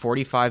a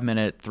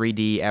 45-minute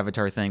 3D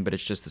Avatar thing, but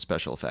it's just the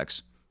special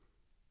effects.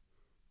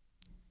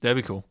 That'd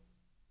be cool.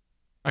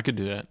 I could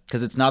do that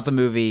because it's not the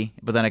movie,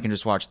 but then I can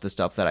just watch the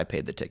stuff that I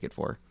paid the ticket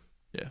for.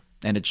 Yeah,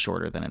 and it's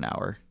shorter than an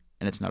hour,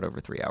 and it's not over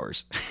 3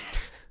 hours.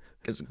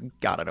 Because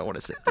God, I don't want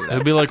to sit through that.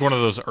 It'd be like one of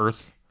those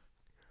Earth,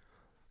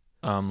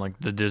 like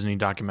the Disney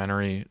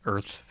documentary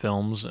Earth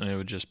films, and it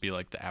would just be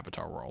like the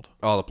Avatar world.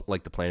 All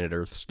like the Planet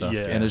Earth stuff.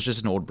 Yeah. And there's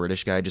just an old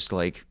British guy just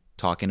like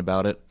talking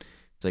about it.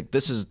 It's like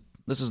this is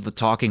the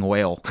talking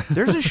whale.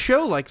 There's a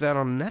show like that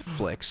on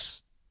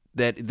Netflix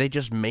that they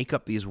just make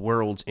up these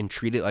worlds and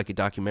treat it like a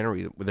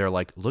documentary. They're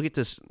like, look at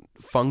this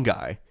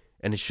fungi,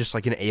 and it's just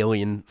like an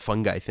alien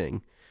fungi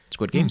thing.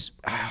 Squid Games.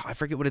 I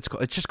forget what it's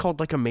called. It's just called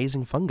like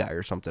Amazing Fungi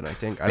or something, I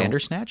think.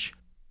 Bandersnatch?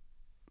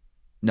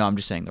 No, I'm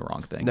just saying the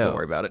wrong thing. No. Don't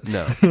worry about it.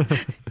 No.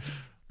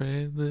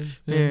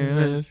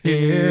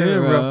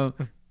 Hero.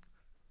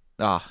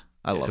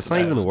 I love It's that.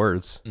 not even the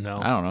words. No,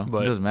 I don't know.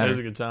 But It doesn't matter. It was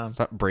a good time. It's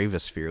not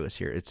bravest fearless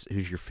hero. It's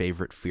who's your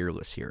favorite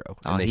fearless hero. Oh,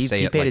 And they he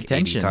say it paid like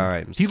attention. 80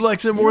 times. He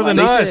likes it more than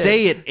They us.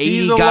 say it 80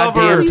 He's a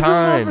goddamn lover.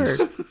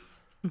 times.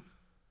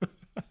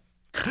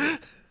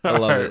 I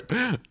love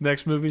it.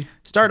 Next movie,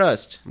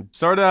 Stardust.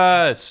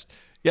 Stardust.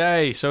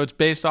 Yay! So it's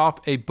based off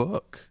a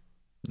book.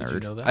 Did you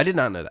Nerd. know that? I did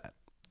not know that.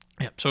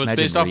 Yeah, so it's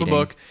Imagine based off reading. a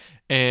book,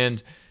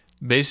 and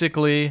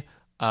basically,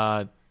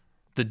 the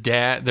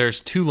dad. There's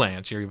two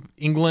lands. You have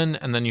England,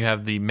 and then you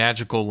have the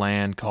magical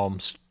land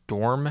called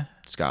Scotland.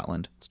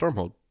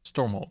 Stormhold.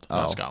 Stormhold, Oh.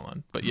 not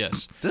Scotland, but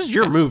yes, This is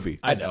your movie.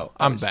 I know.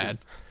 I'm bad.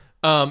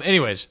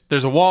 Anyways,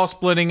 there's a wall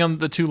splitting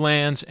the two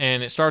lands,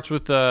 and it starts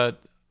with the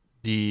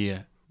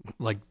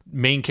like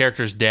main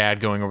character's dad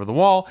going over the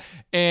wall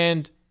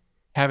and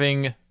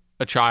having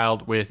a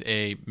child with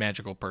a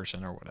magical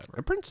person or whatever.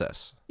 A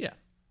princess. Yeah,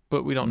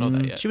 but we don't know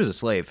that yet. She was a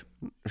slave.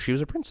 She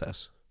was a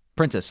princess.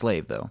 Princess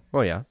slave, though.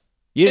 Oh, yeah.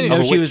 You didn't know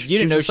Of a she witch. was. You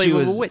didn't know a slave she of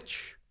was. a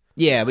witch.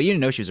 Yeah, but you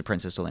didn't know she was a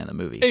princess till the end of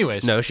the movie.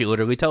 Anyways, No, she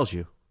literally tells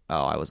you.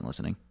 Oh, I wasn't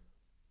listening.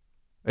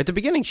 At the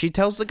beginning, she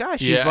tells the guy.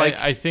 She's yeah, like,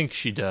 I think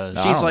she does.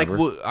 I she's don't like,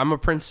 remember. well, I'm a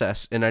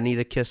princess and I need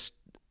a kiss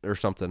or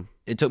something.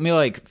 It took me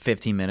like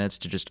 15 minutes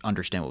to just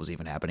understand what was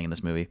even happening in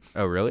this movie.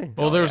 Oh, really?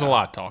 Well, there's a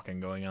lot talking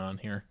going on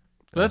here.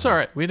 But that's all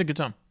right. We had a good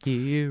time.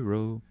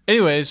 Hero.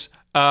 Anyways,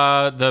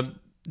 the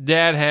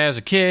dad has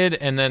a kid,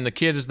 and then the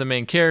kid is the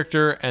main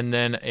character, and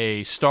then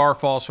a star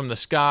falls from the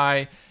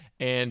sky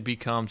and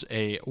becomes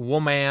a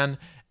woman,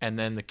 and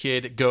then the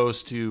kid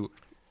goes to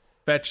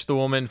fetch the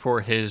woman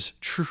for his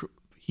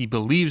he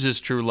believes his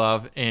true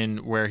love in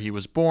where he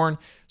was born,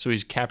 so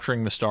he's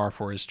capturing the star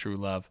for his true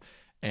love,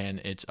 and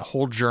it's a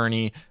whole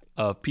journey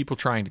of people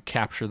trying to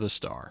capture the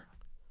star.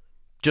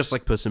 Just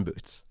like Puss in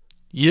Boots.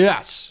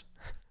 Yes.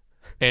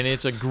 And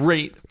it's a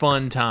great,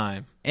 fun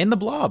time. And the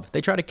Blob. They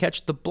try to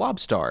catch the Blob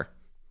star.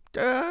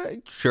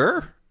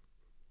 Sure.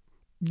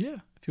 Yeah,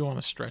 if you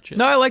want to stretch it.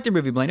 No, I liked the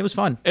movie, Blaine. It was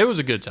fun. It was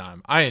a good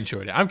time. I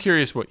enjoyed it. I'm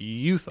curious what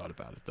you thought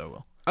about it, though,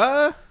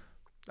 Will.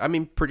 I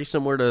mean, pretty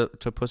similar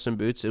to Puss in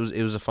Boots. It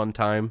was a fun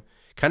time.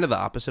 Kind of the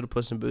opposite of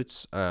Puss in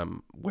Boots,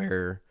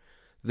 where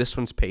this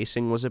one's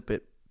pacing was a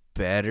bit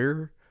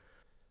better.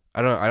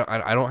 I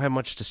don't have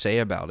much to say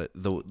about it.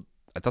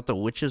 I thought the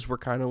witches were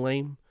kind of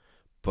lame,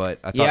 but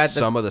I thought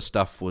some of the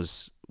stuff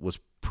was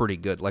pretty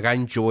good. Like, I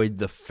enjoyed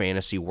the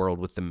fantasy world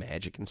with the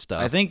magic and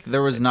stuff. I think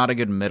there was not a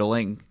good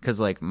middling because,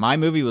 like, my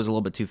movie was a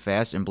little bit too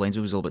fast and Blaine's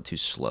movie was a little bit too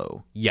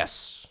slow.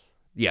 Yes.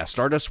 Yeah,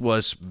 Stardust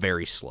was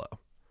very slow.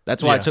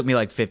 That's why Yeah. it took me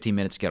like 15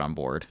 minutes to get on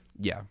board.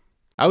 Yeah.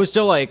 I was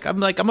still like,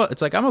 I'm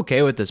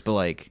okay with this, but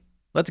like,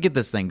 let's get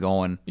this thing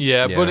going.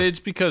 Yeah, Yeah. but it's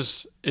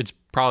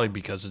probably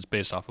because it's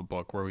based off a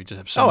book where we just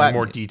have so Oh, many I-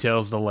 more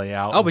details to lay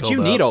out. Oh, and but you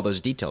build need up. all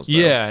those details, though.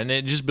 Yeah, and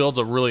it just builds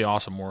a really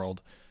awesome world.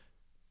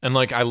 And,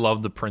 like, I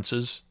love the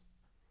princes.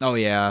 Oh,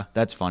 yeah.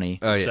 That's funny.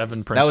 Oh, yeah. 7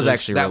 That princes. was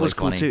actually That really was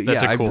cool funny. too.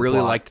 That's Yeah, a cool I really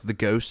plot. liked the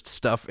ghost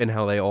stuff and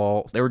how they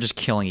all They were just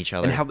killing each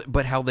other.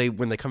 and how they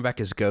when they come back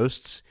as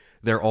ghosts,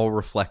 they're all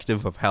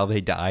reflective of how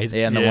they died.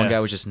 Yeah, and the Yeah. one guy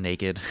was just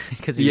naked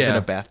because he was in Yeah.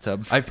 a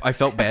bathtub. I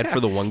felt bad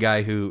for the one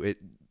guy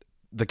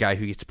the guy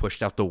who gets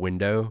pushed out the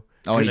window.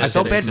 Oh, and he I just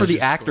felt had his bad for the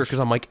nose actor because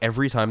I'm like,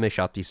 every time they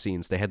shot these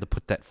scenes, they had to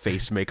put that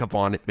face makeup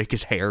on it, make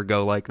his hair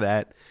go like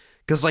that,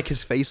 because like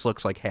his face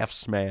looks like half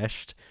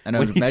smashed. I know.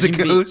 when he's a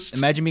ghost.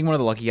 Imagine being one of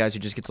the lucky guys who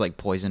just gets like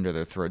poisoned or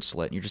their throat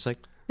slit, and you're just like,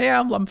 yeah,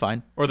 I'm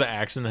fine. Or the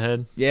axe in the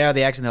head. Yeah,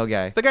 the accident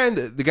guy. The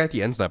guy at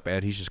the end's not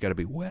bad. He's just got to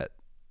be wet.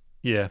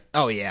 Yeah.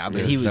 Oh yeah, but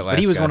Yeah, he was that but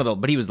he last was guy. one of the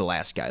but he was the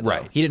last guy though.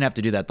 Right. He didn't have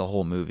to do that the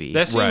whole movie.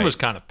 That scene Right. was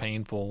kind of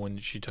painful when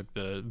she took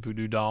the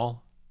voodoo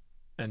doll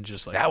and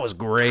just, like, That was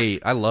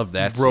great. I love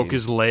that. broke scene.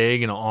 his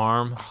leg and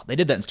arm. They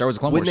did that in Star Wars: The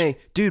Clone When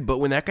Wars. but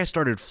when that guy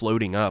started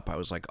floating up, I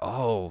was like,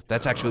 oh,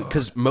 that's actually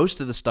because most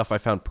of the stuff I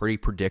found pretty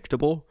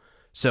predictable.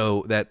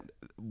 So that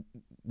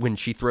when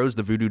she throws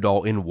the voodoo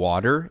doll in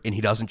water and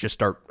he doesn't just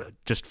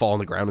fall on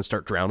the ground and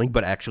start drowning,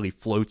 but actually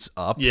floats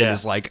up and Yeah,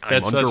 is like, I'm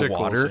that's such a cool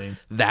underwater. scene.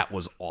 That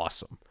was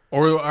awesome.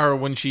 Or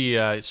when she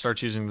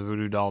starts using the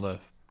voodoo doll to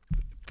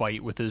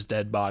fight with his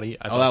dead body.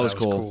 I thought that was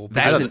cool.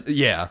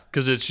 Yeah.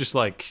 Because it's just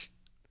like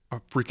a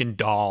freaking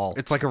doll.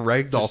 It's like a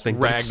ragdoll Just thing,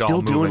 but it's ragdoll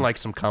still doing moving. like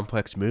some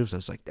complex moves. I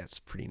was like, that's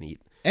pretty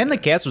neat. And the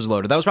cast was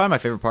loaded. That was probably my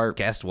favorite part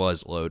Cast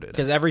was loaded.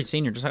 because every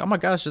scene you're just like, oh my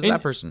gosh, just And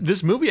that person.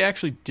 This movie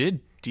actually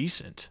did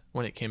decent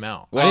when it came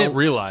out. Well- I didn't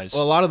realize.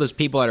 Well, a lot of those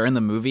people that are in the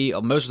movie,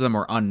 most of them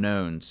were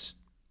unknowns.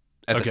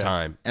 At Okay. the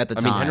time. At the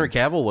I mean, time. Henry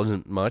Cavill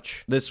wasn't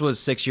much. This was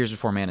 6 years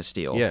before Man of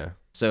Steel. Yeah.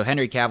 So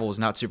Henry Cavill was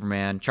not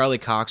Superman. Charlie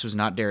Cox was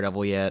not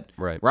Daredevil yet.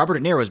 Right. Robert De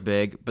Niro was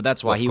big, but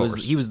that's why Well, of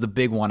he was the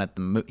big one at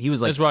the. He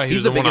was like That's why he He's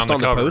was the the one biggest on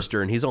on the the cover.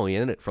 poster, and he's only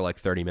in it for like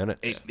 30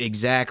 minutes.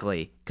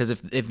 exactly because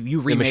if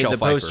you remade Michelle the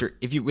Pfeiffer.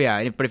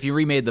 poster, but if you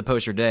remade the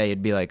poster today,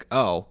 it'd be like,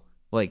 oh,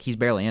 like he's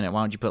barely in it.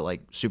 Why don't you put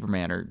like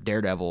Superman or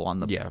Daredevil on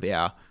the? Yeah.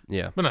 Yeah.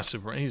 Yeah. But not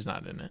Superman. He's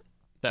not in it.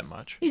 that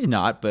much. He's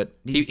not, but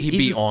He'd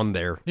be on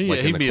there. Yeah, like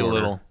in he'd the be corner. a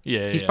little.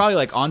 Yeah, he's probably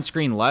like on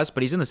screen less,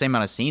 but he's in the same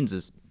amount of scenes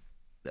as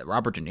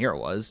Robert De Niro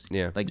was.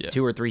 Yeah. Like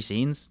 2 or 3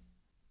 scenes.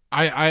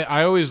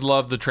 I always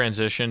love the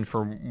transition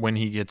for when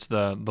he gets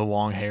the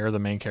long hair, the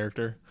main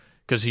character,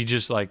 because he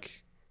just like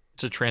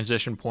it's a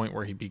transition point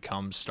where he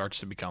starts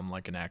to become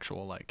like an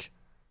actual like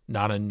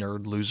not a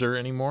nerd loser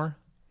anymore.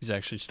 He's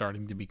actually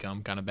starting to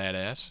become kind of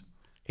badass.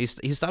 He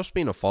stops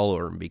being a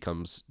follower and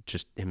becomes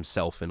just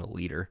himself and a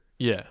leader.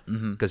 Yeah,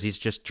 Because he's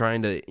just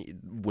trying to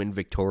win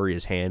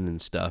Victoria's hand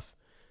and stuff,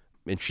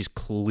 and she's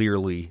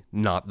clearly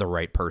not the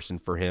right person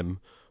for him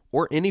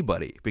or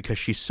anybody because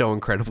she's so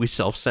incredibly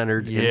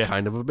self-centered and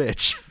kind of a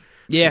bitch.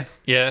 Yeah.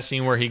 yeah. That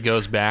scene where he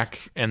goes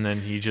back and then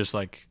he just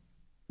like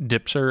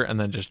dips her and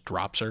then just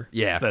drops her.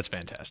 Yeah. That's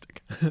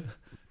fantastic.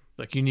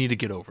 Like, you need to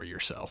get over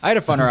yourself. I had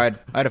a fun ride.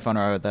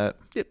 With that.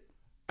 Yep.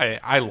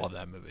 I love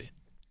that movie.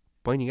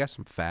 Blaine, you got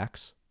some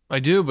facts? I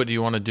do, but do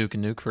you want to Duke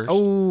and Nuke first?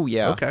 Oh,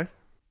 yeah. Okay.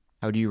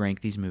 How do you rank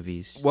these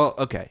movies? Well,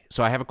 okay.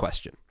 So I have a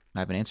question. I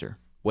have an answer.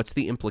 What's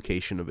the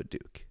implication of a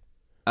Duke?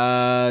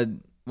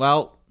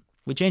 Well,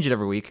 we change it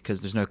every week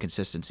because there's no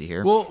consistency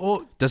here.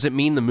 Well, Does it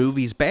mean the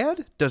movie's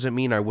bad? Does it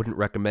mean I wouldn't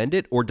recommend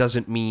it? Or does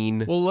it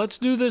mean... let's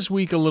do this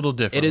week a little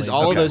differently. It is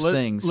all of those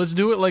things. Let's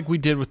do it like we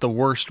did with the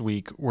worst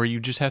week, where you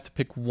just have to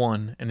pick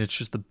one, and it's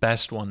just the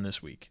best one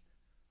this week.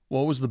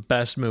 What was the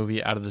best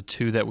movie out of the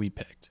 2 that we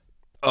picked?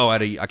 Oh, I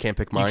can't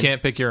pick mine? You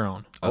can't pick your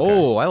own.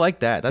 Oh, I like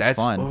that. That's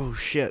fun. Oh,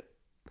 shit.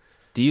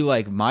 Do you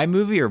like my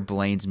movie or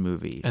Blaine's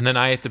movie? And then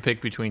I have to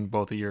pick between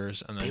both of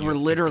yours. And then They you were have to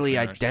pick literally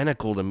between ours.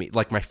 identical to me.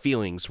 Like, my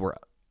feelings were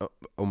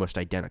almost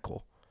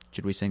identical.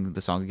 Should we sing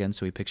the song again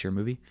so he picks your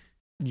movie?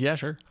 Yeah,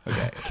 sure.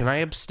 Okay. Can I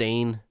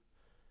abstain?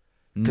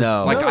 'Cause,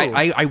 No. Like,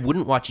 No. I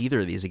wouldn't watch either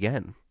of these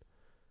again.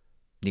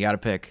 You got to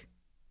pick.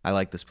 I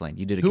like this, Blaine.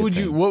 You did a Who good would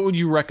thing. you? What would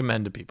you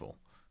recommend to people?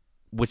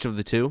 Which of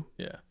the two?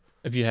 Yeah,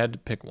 if you had to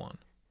pick one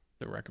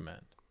to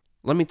recommend.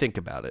 Let me think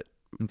about it.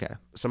 Okay.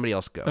 Somebody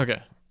else go.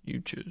 Okay, you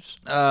choose.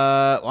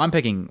 Well, I'm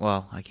picking.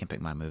 Well, I can't pick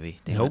my movie.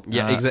 Damn Nope. it.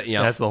 Yeah, exactly.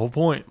 Yeah. That's the whole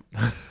point.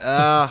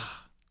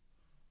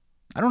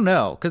 I don't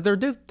know because they're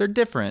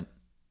different.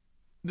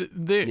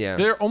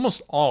 They're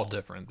almost all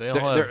different. They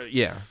all have.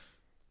 Yeah.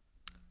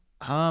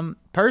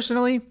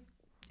 Personally,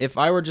 if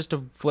I were just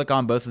to flick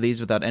on both of these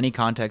without any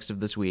context of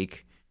this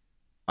week,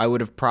 I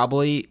would have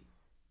probably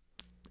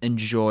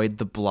enjoyed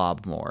the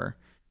Blob more.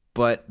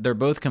 But they're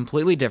both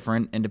completely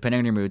different, and depending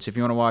on your mood. So if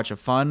you want to watch a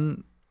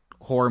fun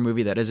horror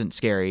movie that isn't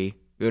scary,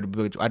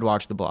 I'd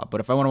watch the Blob.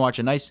 But if I want to watch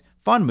a nice,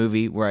 fun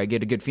movie where I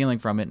get a good feeling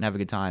from it and have a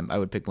good time, I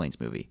would pick Blaine's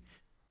movie,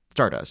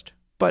 Stardust.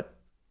 But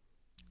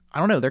I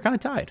don't know; they're kind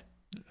of tied.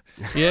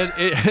 Yeah,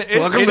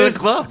 Welcome to the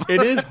club.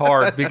 It is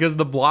hard because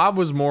the Blob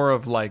was more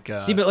of like.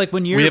 See, but like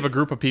when you're we have a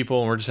group of people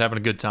and we're just having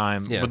a good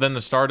time. Yeah. But then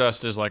the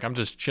Stardust is like I'm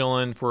just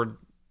chilling for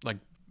like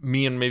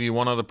me and maybe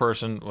one other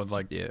person with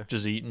like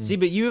just eating. See,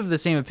 but you have the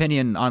same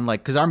opinion on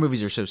like because our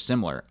movies are so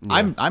similar.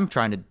 Yeah. I'm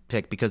trying to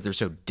pick because they're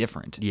so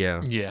different.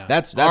 Yeah. Yeah,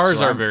 That's ours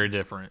where are I'm- very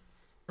different.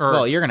 Or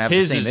Well, you're gonna have the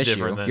his same is issue.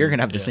 different than- You're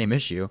gonna have the yeah. same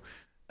issue.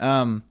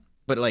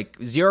 But like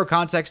zero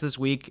context this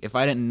week. If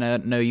I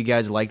didn't know you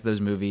guys liked those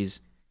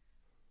movies,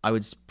 I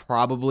would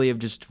probably have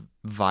just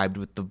vibed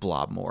with the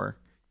Blob more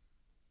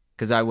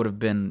because I would have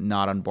been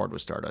not on board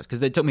with Stardust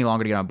because it took me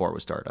longer to get on board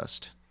with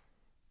Stardust.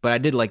 But I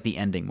did like the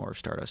ending more of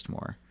Stardust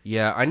more.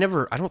 Yeah, I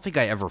don't think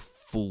I ever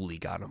fully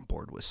got on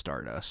board with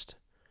Stardust.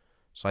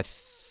 So I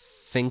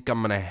think I'm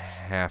going to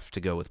have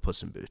to go with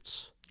Puss in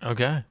Boots.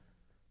 Okay.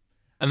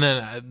 And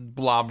then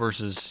Blob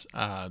versus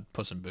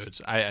Puss in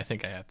Boots. I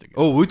think I have to go.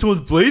 Oh, which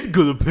one's Blade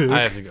going to pick?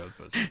 I have to go with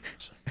Puss in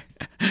Boots.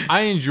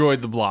 I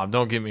enjoyed the Blob.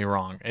 Don't get me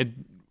wrong.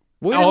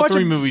 We All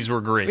 3 movies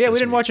were great. Yeah, we this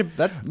didn't week. watch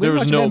it. There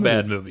was no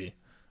bad movie.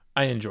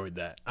 I enjoyed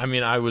that. I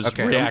mean, I was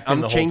Okay, reacting I'm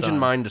the whole changing time.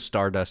 mine to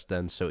Stardust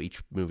then, so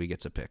each movie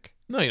gets a pick.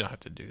 No, you don't have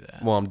to do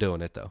that. Well, I'm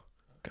doing it, though.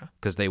 Okay.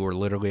 Because they were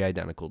literally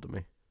identical to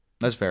me.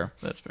 That's fair.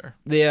 That's fair.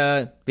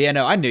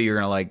 No, I knew you were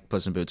gonna like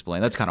Puss in Boots,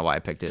 Blaine. That's kind of why I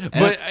picked it. And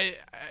But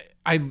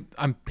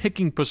I'm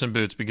picking Puss in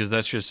Boots because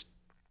that's just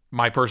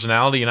my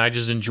personality, and I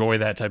just enjoy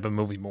that type of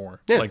movie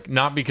more. Yeah. Like,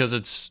 not because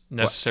it's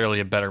necessarily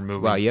a better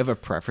movie. wow, you have a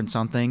preference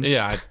on things.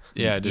 Yeah,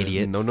 I do.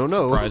 Idiot. No.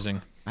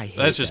 Surprising. I hate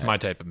That's just that. my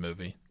type of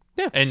movie.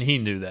 Yeah. And he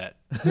knew that.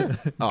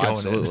 Oh, going in.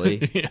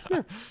 absolutely.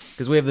 Yeah.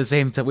 Because we have the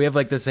same. We have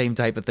like the same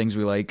type of things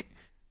we like.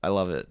 I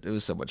love it. It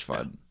was so much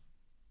fun.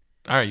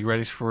 All right, you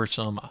ready for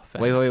some facts?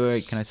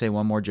 Wait. Can I say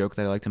one more joke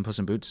that I liked in Puss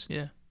in Boots?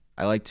 Yeah.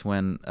 I liked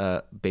when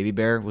Baby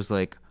Bear was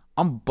like,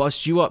 "I'm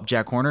bust you up,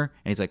 Jack Horner,"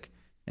 and he's like,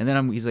 then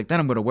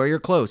I'm gonna wear your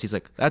clothes. He's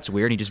like, "That's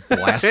weird." And he just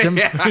blasts him.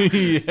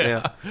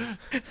 Yeah.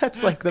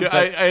 That's like the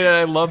best.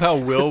 I love how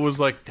Will was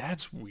like,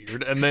 "That's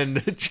weird," and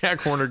then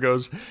Jack Horner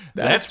goes,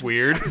 "That's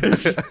weird."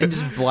 And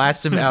just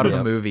blast him out of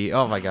the movie.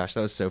 Oh my gosh,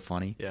 that was so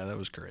funny. Yeah, that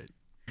was great.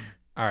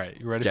 All right,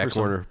 you ready Jack for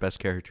some Horner, best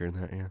character in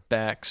that, yeah.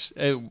 facts?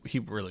 He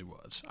really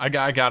was. I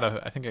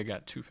think I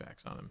got 2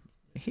 facts on him.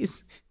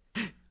 He's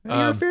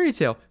you're a fairy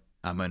tale.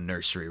 I'm a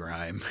nursery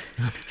rhyme.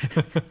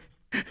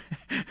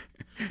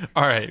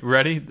 All right,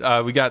 ready?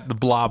 We got the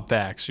Blob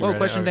facts. You ready?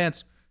 Question All right.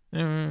 dance. We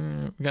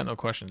got no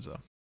questions, though.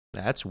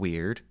 That's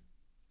weird.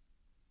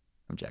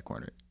 I'm Jack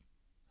Horner.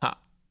 Ha.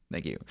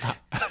 Thank you.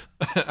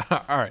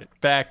 All right.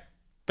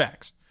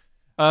 Facts.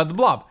 The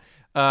Blob.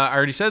 I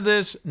already said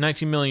this.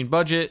 19 million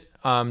budget.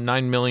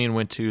 9 million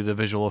went to the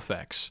visual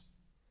effects.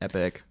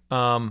 Epic.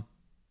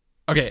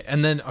 Okay,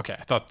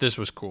 I thought this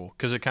was cool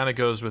because it kind of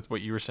goes with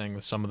what you were saying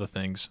with some of the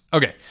things.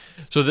 Okay,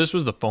 so this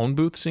was the phone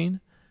booth scene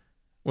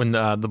when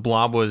the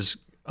Blob was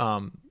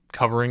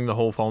covering the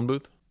whole phone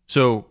booth.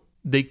 So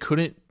they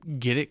couldn't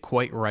get it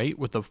quite right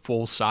with the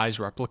full-size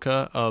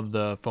replica of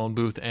the phone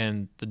booth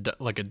and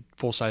like a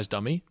full-size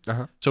dummy.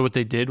 Uh-huh. So what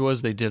they did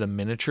was they did a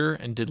miniature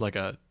and did like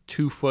a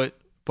 2-foot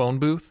phone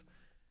booth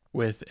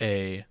with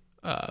a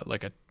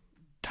like a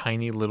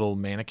tiny little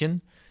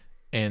mannequin,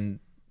 and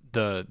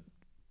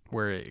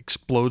where it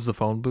explodes the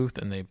phone booth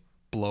and they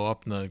blow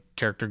up and the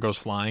character goes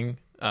flying.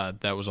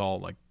 That was all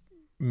like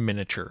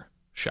miniature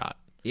shot.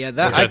 Yeah,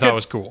 which I thought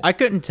was cool. I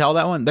couldn't tell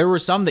that one. There were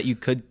some that you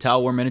could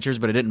tell were miniatures,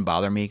 but it didn't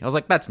bother me. I was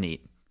like, that's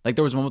neat. Like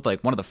there was one with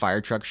like one of the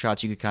fire truck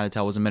shots you could kind of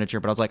tell was a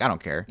miniature, but I was like, I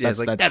don't care. Yeah,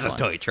 that's fun. a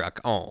toy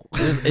truck. Oh,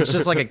 it's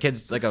just like a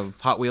kid's like a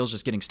Hot Wheels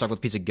just getting stuck with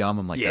a piece of gum.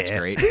 I'm like, that's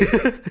great.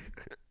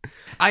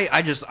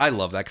 I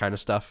love that kind of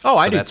stuff. Oh,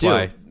 I so do that's too.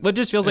 why. It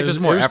just feels like there's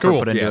more effort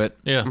put into it.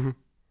 Yeah. Mm-hmm.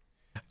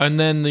 And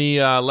then the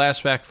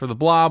last fact for the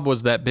Blob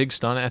was that big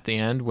stunt at the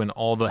end when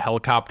all the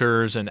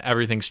helicopters and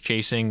everything's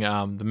chasing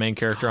the main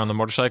character on the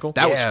motorcycle.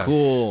 That was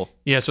cool.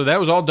 Yeah, so that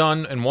was all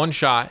done in one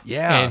shot.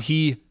 Yeah. And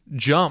he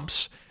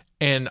jumps,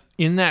 and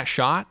in that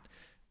shot,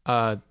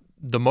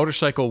 the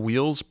motorcycle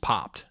wheels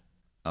popped.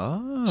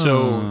 Oh.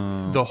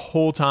 So the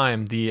whole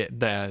time,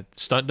 the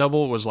stunt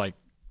double was like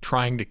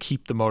trying to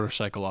keep the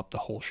motorcycle up the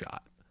whole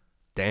shot.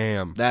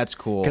 Damn. That's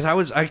cool.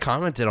 Because I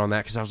commented on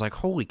that because I was like,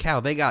 holy cow,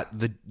 they got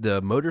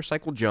the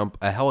motorcycle jump,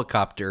 a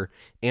helicopter,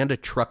 and a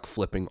truck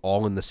flipping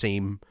all in the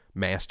same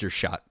master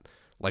shot.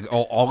 Like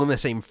all in the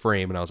same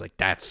frame. And I was like,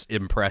 that's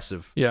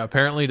impressive. Yeah,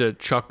 apparently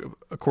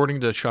according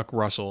to Chuck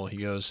Russell, he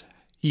goes,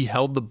 he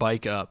held the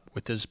bike up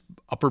with his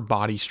upper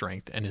body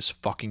strength and his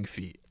fucking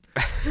feet.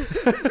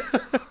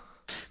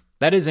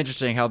 That is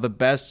interesting how the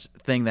best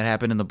thing that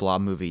happened in the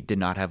Blob movie did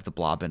not have the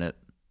Blob in it.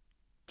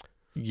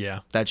 Yeah.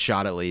 That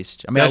shot, at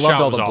least. I mean, That I loved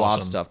shot all the was Blob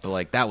awesome. stuff, but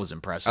like that was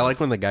impressive. I like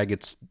when the guy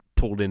gets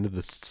pulled into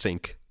the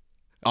sink.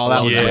 Oh,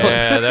 that was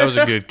yeah, that was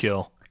a good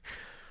kill.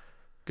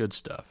 Good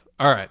stuff.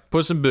 All right,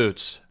 Puss in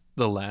Boots,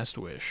 The Last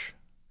Wish.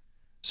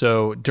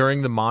 So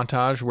during the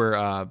montage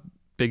where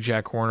Big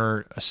Jack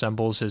Horner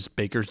assembles his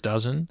baker's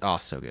dozen, Oh,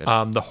 so good.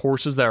 the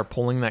horses that are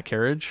pulling that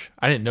carriage,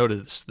 I didn't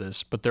notice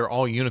this, but they're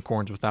all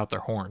unicorns without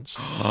their horns.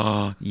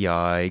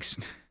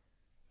 Yikes.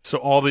 So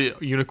all the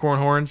unicorn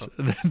horns,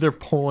 they're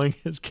pulling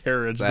his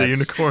carriage. The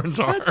unicorns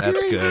are.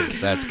 That's good.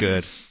 That's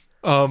good.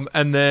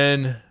 And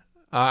then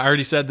I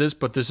already said this,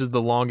 but this is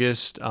the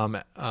longest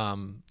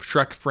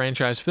Shrek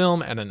franchise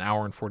film at 1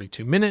 hour and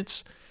 42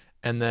 minutes.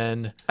 And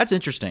then That's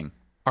interesting.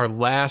 our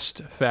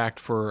last fact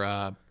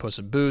for Puss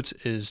in Boots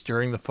is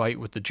during the fight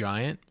with the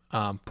giant,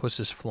 Puss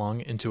is flung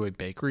into a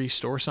bakery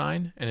store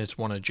sign, and it's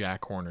one of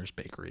Jack Horner's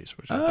bakeries,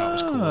 which I thought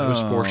was cool. It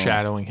was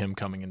foreshadowing him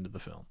coming into the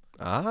film.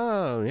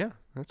 Oh, yeah.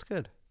 That's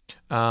good.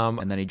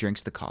 And then he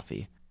drinks the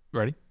coffee.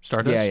 Ready?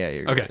 Stardust? Yeah,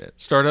 you're good okay. at it.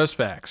 Stardust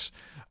facts.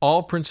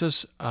 All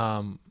princess.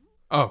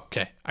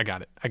 Okay, I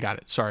got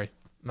it. Sorry,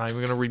 I'm not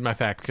even gonna read my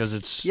fact because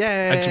it's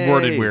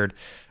worded weird.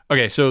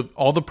 Okay, so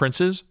all the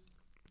princes,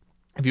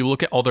 if you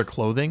look at all their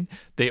clothing,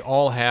 they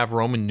all have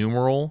Roman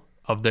numeral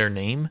of their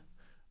name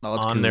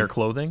on their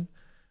clothing.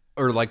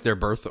 Or like their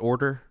birth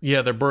order.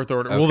 Yeah, their birth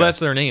order. Okay. Well, that's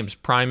their names: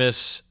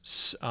 Primus,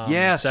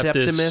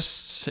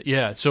 Septimus.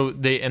 Yeah, so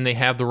they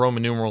have the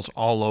Roman numerals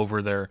all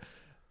over their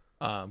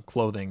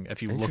clothing.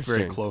 If you look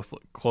very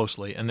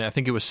closely, and I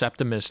think it was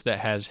Septimus that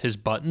has his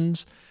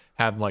buttons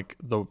have like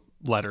the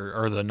letter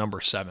or the number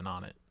 7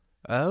 on it.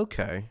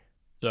 Okay.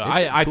 So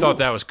I thought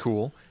that was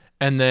cool.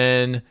 And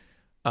then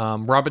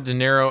Robert De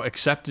Niro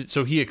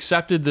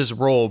accepted this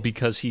role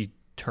because he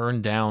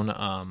turned down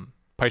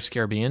Pirates of the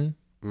Caribbean,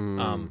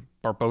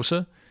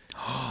 Barbossa.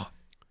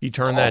 He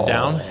turned that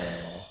down,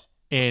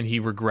 and he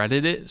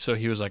regretted it. So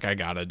he was like, I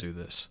gotta do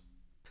this.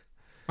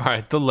 All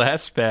right, the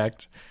last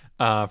fact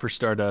for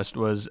Stardust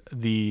was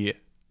the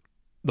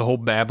whole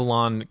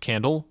Babylon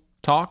candle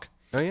talk.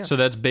 Oh, yeah. So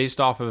that's based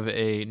off of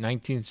a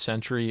 19th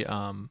century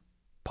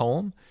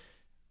poem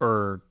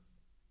or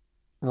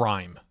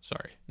rhyme.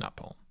 Sorry, not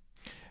poem.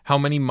 How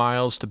many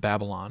miles to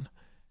Babylon?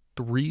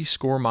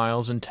 70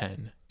 miles and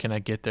 10. Can I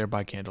get there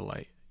by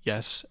candlelight?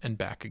 Yes, and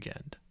back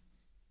again.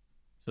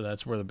 So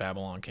that's where the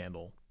Babylon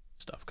candle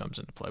stuff comes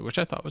into play, which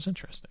I thought was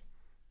interesting.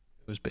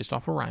 It was based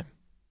off a rhyme.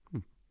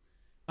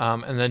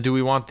 And then do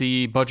we want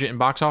the budget and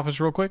box office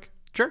real quick?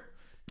 Sure.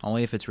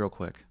 Only if it's real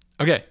quick.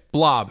 Okay,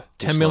 Blob,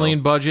 10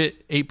 million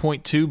budget,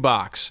 8.2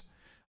 box.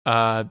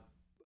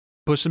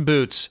 Puss in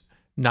Boots,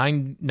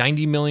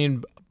 90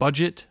 million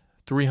budget,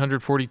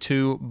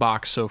 342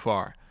 box so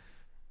far.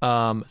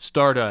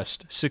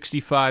 Stardust,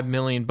 65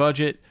 million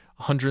budget,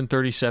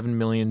 137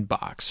 million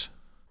box.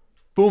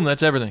 Boom,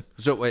 that's everything.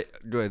 So wait,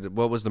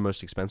 what was the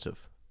most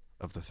expensive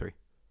of the three?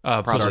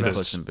 Probably Boots.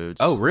 Puss in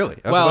Boots. Oh, really?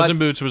 Okay. Well, Puss in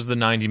Boots was the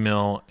 90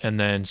 mil, and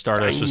then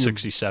Stardust was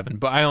 67.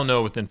 But I don't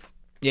know with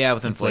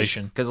with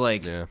inflation. Because,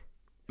 like, yeah.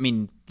 I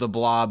mean, the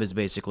Blob is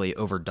basically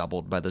over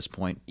doubled by this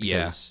point.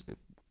 Because,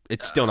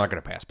 It's still not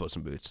going to pass Puss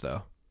in Boots,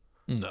 though.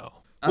 No.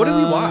 What did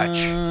we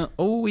watch?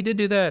 We did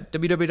do that.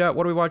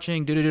 What are we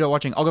watching?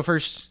 Watching. I'll go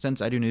first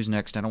since I do news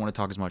next. I don't want to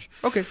talk as much.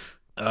 Okay.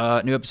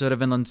 New episode of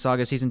Vinland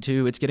Saga Season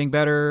 2. It's getting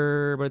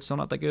better, but it's still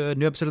not that good.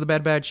 New episode of The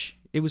Bad Batch.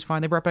 It was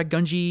fine. They brought back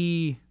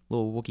Gunji,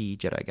 little Wookiee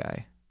Jedi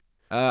guy.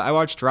 I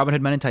watched Robin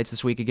Hood Men in Tights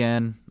this week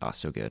again. Oh,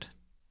 so good.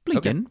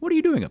 Blinken, What are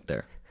you doing up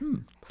there?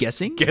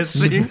 Guessing?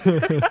 Guessing?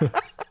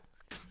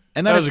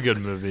 And That was a good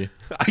movie.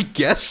 I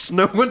guess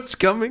no one's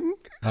coming.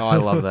 Oh, I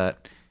love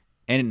that.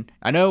 And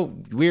I know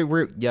we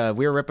were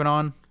ripping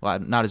on, well,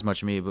 not as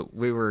much me, but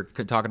we were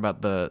talking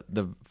about the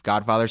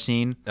Godfather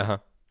scene. Uh-huh.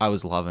 I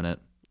was loving it.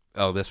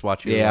 Oh, this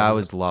watch? Yeah, I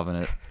was loving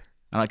it.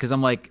 Because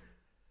I'm like,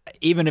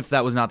 even if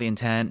that was not the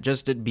intent,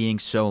 just it being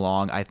so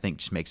long, I think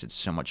just makes it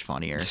so much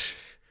funnier.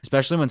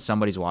 Especially when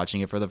somebody's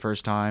watching it for the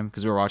first time,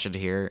 because we were watching it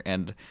here,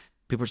 and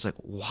people are just like,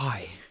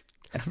 why?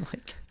 And I'm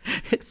like,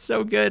 it's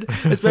so good.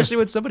 Especially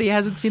when somebody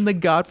hasn't seen The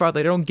Godfather.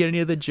 They don't get any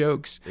of the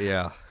jokes.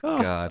 Yeah.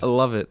 Oh, God. I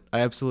love it. I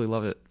absolutely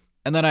love it.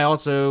 And then I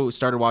also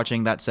started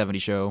watching That 70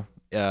 Show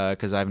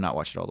because I have not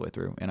watched it all the way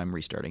through, and I'm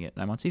restarting it.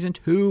 And I'm on season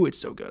 2. It's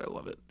so good. I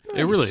love it.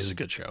 It really is a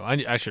good show.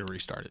 I should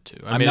restart it too.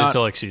 I I'm made not- it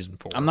to like season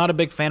 4. I'm not a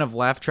big fan of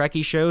laugh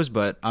tracky shows,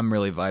 but I'm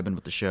really vibing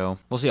with the show.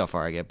 We'll see how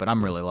far I get, but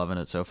I'm really loving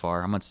it so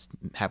far. I'm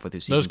halfway through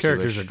season 2. Those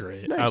characters are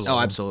great. I love Oh,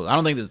 them. absolutely. I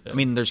don't think I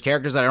mean, there's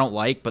characters that I don't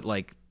like, but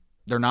like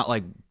they're not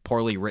like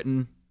poorly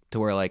written to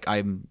where like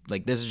I'm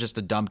like this is just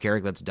a dumb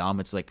character that's dumb.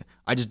 It's like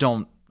I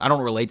don't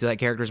relate to that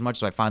character as much,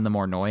 so I find them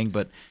more annoying.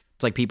 But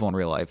it's like people in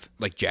real life.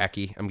 Like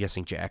Jackie. I'm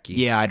guessing Jackie.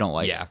 Yeah, I don't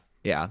like. Yeah.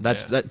 Yeah,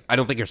 that's that I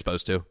don't think you're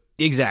supposed to.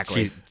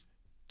 exactly.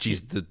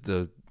 She's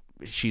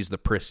she's the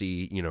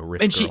prissy,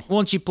 rich And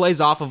girl. she plays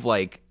off of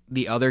like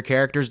the other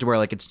characters to where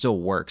like it still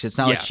works. It's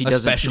not like she doesn't.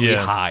 Especially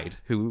Yeah. Hyde,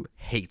 who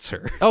hates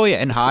her. Oh yeah,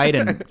 and Hyde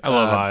and I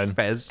love Hyde.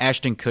 Fez.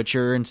 Ashton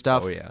Kutcher and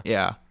stuff. Oh, yeah.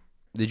 yeah.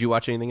 Did you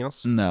watch anything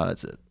else? No,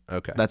 that's it.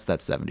 Okay. That's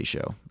that 70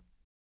 show.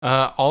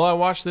 All I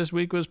watched this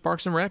week was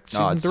Parks and Rec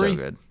season Oh, it's 3. so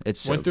good. It's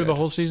so Went through good. the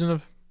whole season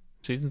of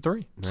season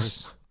 3.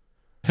 Nice.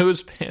 It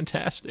was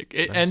fantastic.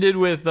 It ended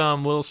with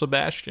little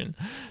Sebastian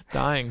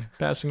dying,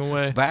 passing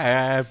away.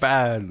 Bye,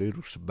 bye,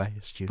 little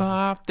Sebastian.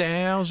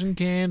 5,000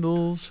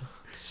 candles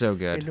So In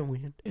good. the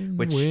wind. in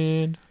Which- the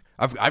wind.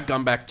 I've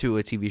gone back to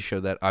a TV show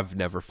that I've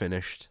never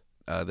finished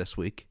this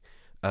week.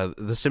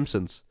 The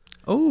Simpsons.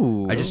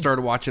 Oh, I just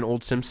started watching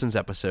old Simpsons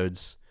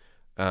episodes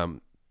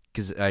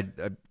because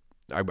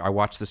I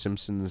watched The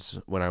Simpsons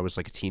when I was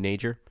like a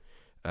teenager,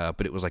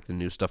 but it was like the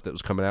new stuff that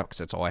was coming out because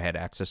that's all I had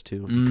access to.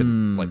 You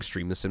couldn't like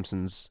stream The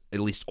Simpsons, at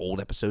least old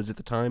episodes at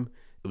the time.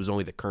 It was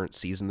only the current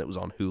season that was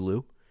on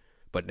Hulu,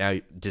 but now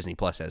Disney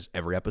Plus has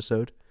every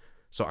episode.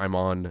 So I'm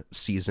on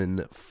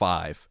season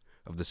 5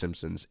 of The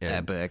Simpsons.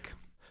 And epic.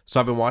 so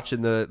I've been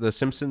watching the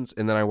Simpsons,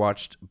 and then I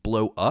watched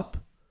Blow Up,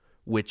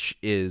 which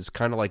is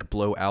kind of like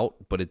Blow Out,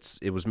 but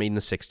it was made in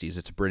the 60s.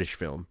 It's a British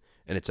film,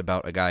 and it's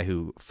about a guy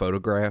who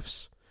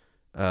photographs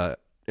an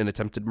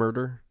attempted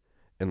murder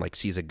and like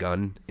sees a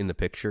gun in the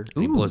picture.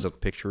 And he blows up the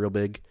picture real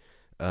big.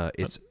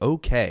 It's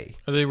okay.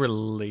 Are they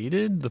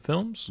related, the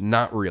films?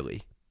 Not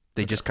really.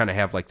 They just kind of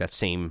have like that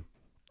same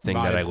thing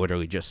that I Vibe.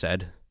 literally just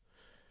said,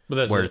 But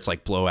that's where it. it's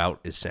like Blow Out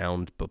is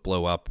sound, but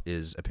Blow Up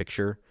is a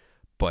picture.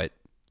 But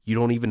you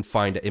don't even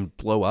find in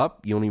Blow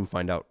Up, you don't even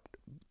find out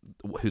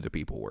who the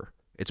people were.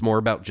 It's more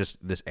about just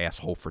this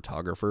asshole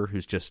photographer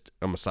who's just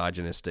a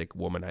misogynistic,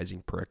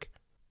 womanizing prick.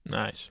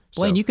 Nice.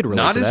 Blaine, you could relate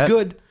not to as that.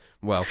 good.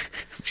 Well,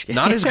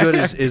 not as good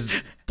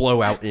as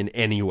Blow Out in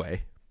any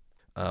way.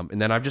 And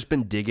then I've just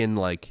been digging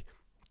like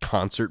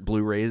concert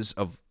Blu-rays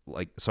of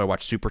like, so I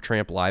watched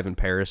Supertramp live in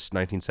Paris,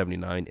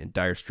 1979, and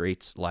Dire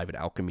Straits live at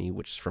Alchemy,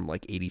 which is from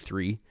like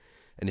 83.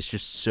 And it's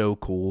just so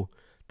cool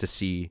to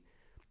see,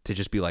 to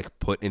just be like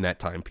put in that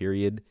time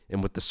period.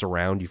 And with the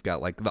surround, you've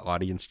got like the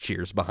audience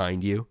cheers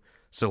behind you.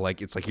 So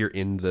like, it's like you're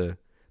in the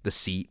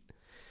seat,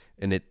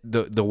 and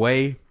the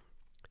way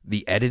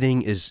the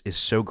editing is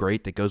so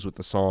great that goes with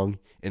the song,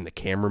 and the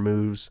camera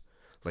moves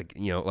like,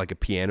 like a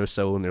piano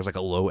solo, and there's like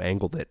a low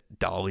angle that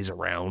dollies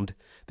around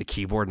the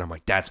keyboard. And I'm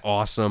like, that's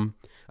awesome.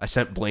 I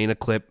sent Blaine a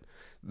clip.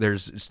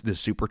 There's the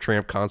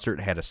Supertramp concert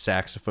had a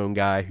saxophone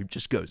guy who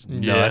just goes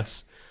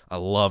nuts. I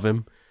love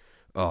him.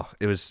 Oh,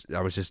 I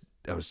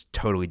was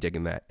totally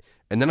digging that.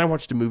 And then I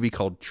watched a movie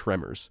called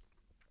Tremors.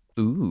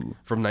 Ooh.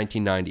 From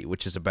 1990,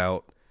 which is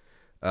about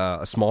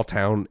a small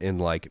town in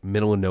like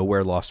middle of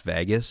nowhere Las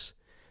Vegas,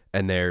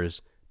 and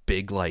there's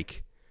big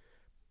like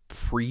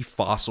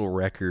pre-fossil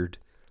record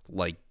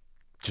like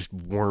just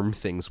worm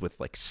things with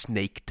like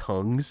snake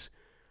tongues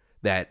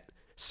that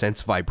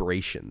sense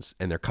vibrations,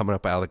 and they're coming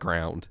up out of the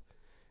ground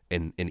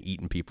and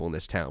eating people in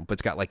this town. But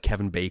it's got like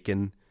Kevin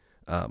Bacon.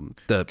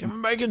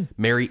 Kevin Bacon.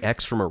 Mary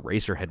X from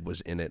Eraserhead was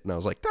in it, and I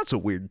was like, that's a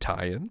weird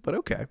tie-in, but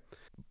okay.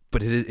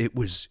 But it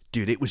was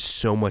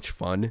so much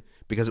fun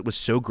because it was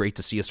so great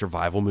to see a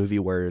survival movie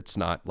where it's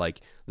not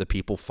like the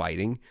people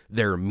fighting.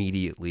 They're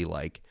immediately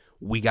like,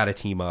 we got to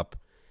team up,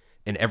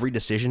 and every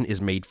decision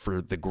is made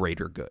for the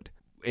greater good.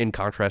 In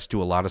contrast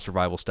to a lot of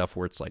survival stuff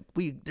where it's like,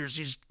 there's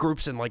these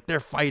groups and like they're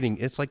fighting.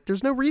 It's like,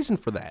 there's no reason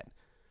for that.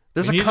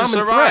 There's a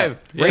common threat.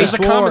 Yeah. Race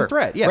war. Common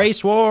threat. Yeah.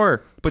 Race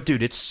war. But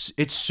dude, it's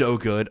so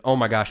good. Oh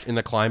my gosh. In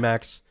the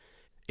climax,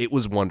 it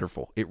was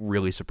wonderful. It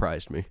really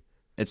surprised me.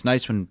 It's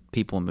nice when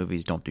people in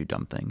movies don't do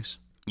dumb things.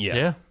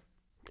 Yeah.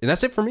 And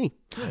that's it for me.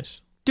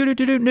 Nice.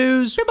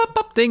 News.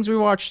 Things we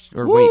watched.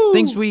 Or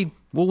things we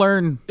will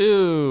learn.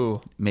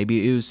 Ooh.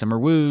 Maybe ooze. Some are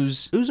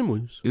woos. Ooze and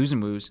woos. Ooze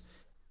and woos.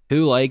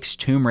 Who likes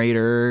Tomb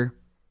Raider?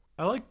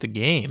 I like the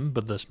game,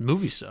 but this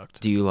movie sucked.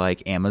 Do you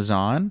like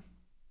Amazon?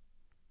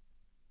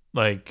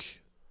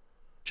 Like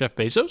Jeff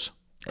Bezos?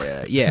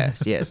 Yes.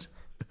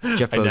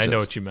 Jeff Bezos. I know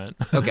what you meant.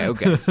 Okay.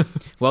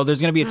 Well,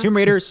 there's going to be a Tomb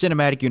Raider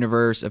cinematic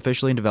universe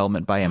officially in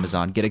development by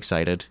Amazon. Get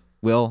excited.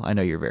 Will, I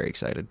know you're very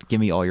excited.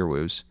 Give me all your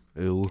woos.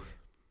 Ooh.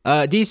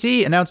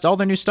 DC announced all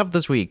their new stuff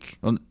this week.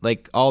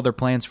 Like all their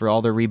plans for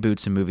all their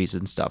reboots and movies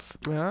and stuff.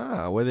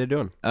 Ah, what are they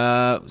doing?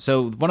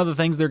 So one of the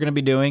things they're going to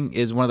be doing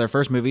is one of their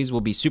first movies will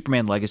be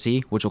Superman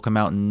Legacy, which will come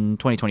out in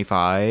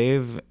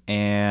 2025,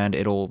 and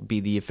it'll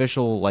be the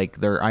official, like,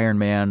 their Iron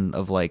Man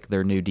of, like,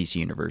 their new DC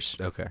universe.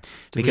 Okay.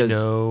 Do we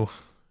know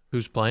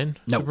who's playing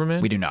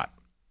Superman? We do not.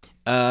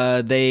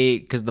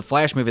 Because the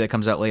Flash movie that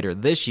comes out later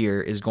this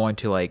year is going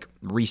to like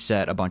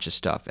reset a bunch of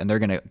stuff, and they're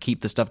going to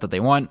keep the stuff that they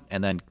want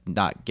and then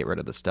not get rid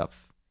of the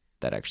stuff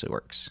that actually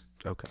works.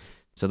 Okay.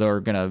 So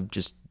they're going to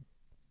just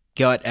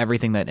gut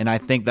everything and I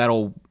think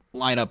that'll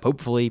line up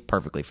hopefully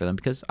perfectly for them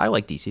because I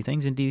like DC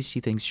things and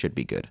DC things should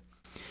be good.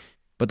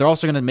 But they're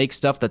also going to make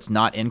stuff that's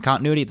not in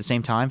continuity at the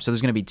same time. So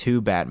there's going to be two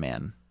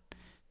Batman.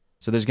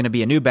 So there's going to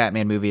be a new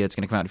Batman movie that's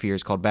going to come out in a few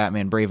years called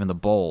Batman Brave and the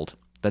Bold.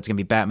 That's going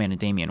to be Batman and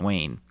Damian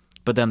Wayne.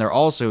 But then they're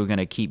also going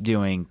to keep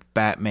doing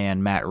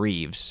Batman Matt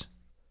Reeves,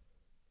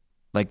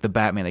 like the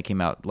Batman that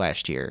came out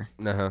last year.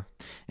 Uh-huh.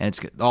 And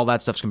all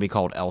that stuff's going to be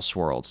called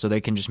Elseworld. So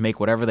they can just make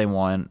whatever they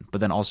want,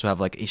 but then also have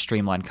like a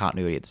streamlined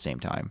continuity at the same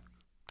time.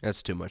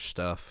 That's too much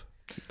stuff.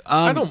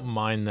 I don't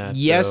mind that.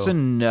 Yes though.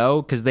 and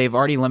no, because they've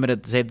already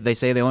limited. They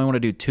say they only want to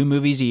do 2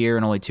 movies a year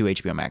and only 2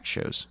 HBO Max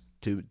shows.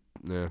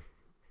 Yeah.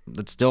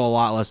 That's still a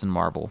lot less than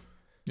Marvel.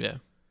 Yeah.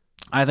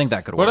 I think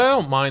that could work. But I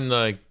don't mind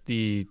like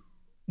the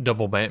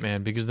double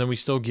Batman because then we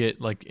still get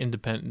like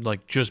independent,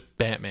 like just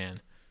Batman,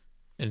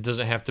 and it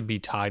doesn't have to be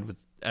tied with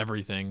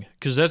everything.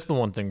 Because that's the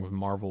one thing with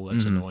Marvel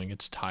that's annoying.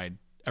 It's tied.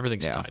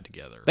 Everything's tied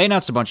together. They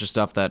announced a bunch of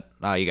stuff that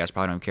you guys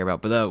probably don't care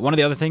about. But one of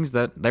the other things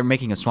that they're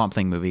making a Swamp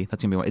Thing movie.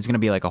 It's gonna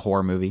be like a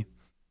horror movie.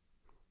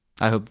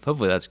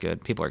 Hopefully that's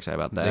good. People are excited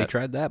about that. They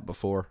tried that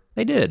before.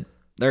 They did.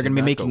 They're gonna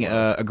be making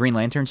a Green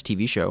Lanterns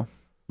TV show,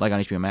 like on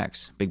HBO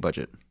Max. Big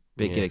budget.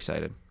 Get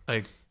excited.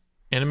 Like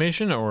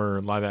animation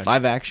or live action?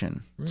 Live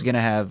action. It's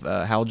gonna have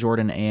Hal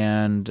Jordan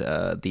and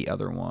the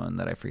other one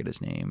that I forget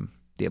his name.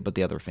 But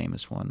the other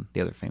famous one.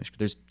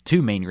 There's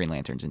 2 main Green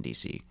Lanterns in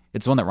DC.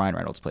 It's the one that Ryan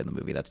Reynolds played in the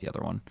movie. That's the other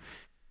one.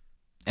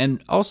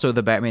 And also,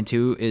 the Batman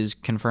 2 is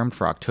confirmed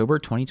for October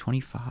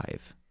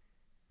 2025.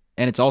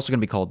 And it's also going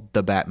to be called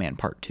The Batman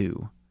Part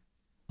 2.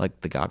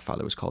 Like The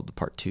Godfather was called The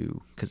Part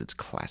 2 because it's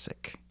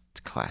classic. It's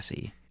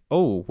classy.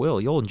 Oh,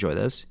 Will, you'll enjoy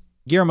this.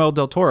 Guillermo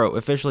del Toro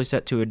officially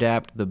set to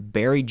adapt the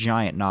Barry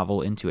Giant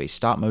novel into a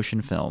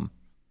stop-motion film.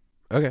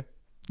 Okay.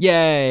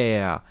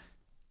 Yeah.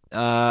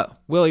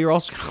 Will, you're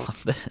also going to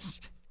love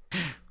this.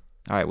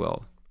 All right,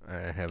 Will. I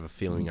have a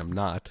feeling I'm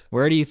not.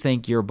 Where do you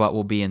think Your Butt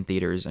will be in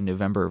theaters in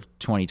November of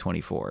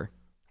 2024?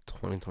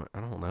 2020. I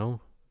don't know.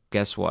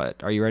 Guess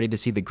what? Are you ready to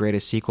see the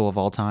greatest sequel of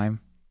all time?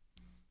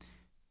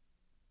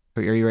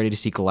 Are you ready to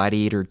see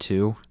Gladiator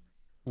 2?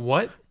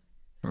 What?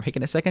 We're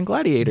making a second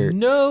Gladiator.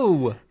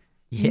 No.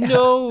 Yeah.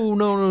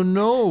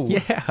 No.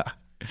 Yeah.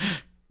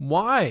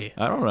 Why?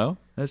 I don't know.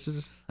 That's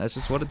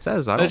just what it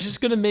says. That's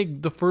just gonna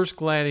make the first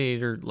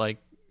Gladiator like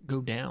go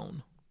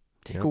down.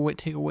 Take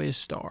away a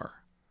star.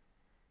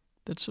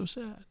 That's so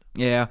sad.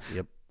 Yeah.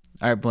 Yep.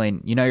 All right,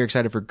 Blaine. You know you're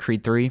excited for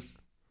Creed 3?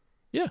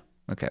 Yeah.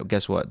 Okay. Well,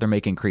 guess what? They're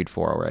making Creed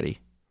 4 already.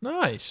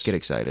 Nice. Get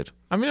excited.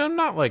 I mean, I'm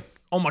not like,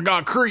 oh my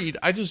god, Creed.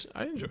 I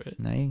enjoy it.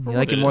 No, you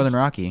like it more than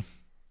Rocky.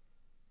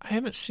 I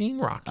haven't seen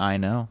Rocky. I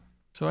know.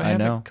 So I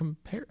haven't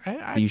compared.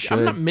 You should.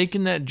 I'm not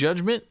making that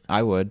judgment.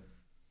 I would.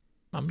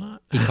 I'm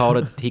not. He called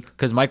it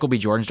because Michael B.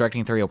 Jordan's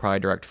directing 3. He'll probably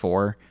direct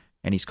 4,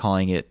 and he's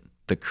calling it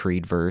the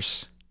Creed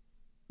verse.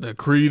 The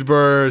Creed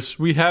verse.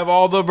 We have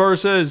all the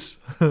verses.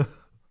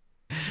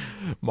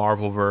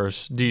 Marvel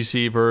verse,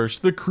 DC verse,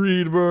 the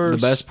Creed verse.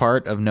 The best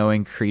part of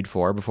knowing Creed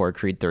 4 before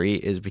Creed 3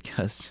 is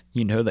because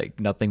you know that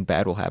nothing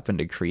bad will happen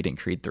to Creed in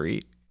Creed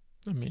 3.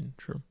 I mean,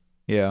 true.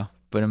 Yeah,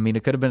 but I mean,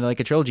 it could have been like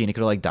a trilogy, and he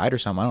could have like died or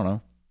something. I don't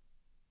know.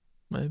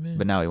 Maybe.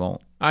 But now he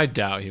won't. I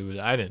doubt he would.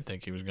 I didn't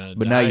think he was going to die.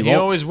 But now he won't.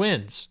 always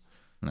wins.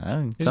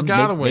 No, He's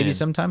gotta win. Maybe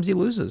sometimes he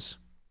loses.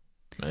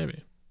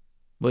 Maybe.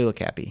 Well, you look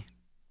happy.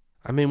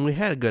 I mean, we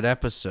had a good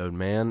episode,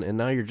 man, and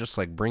now you're just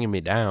like bringing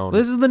me down.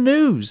 This is the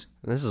news.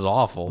 This is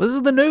awful. This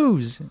is the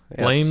news.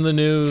 Yeah, Blame the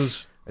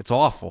news. It's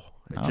awful.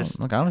 I don't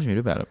know what you do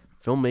about it.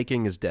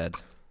 Filmmaking is dead.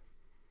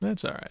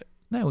 That's all right.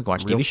 Yeah, we can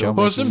watch Real TV show.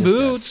 Puss in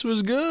Boots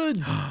was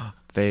good.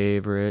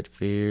 Favorite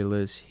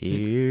fearless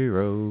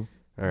hero.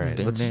 All right,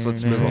 let's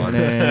move on.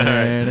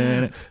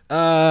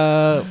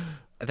 I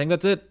think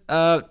that's it.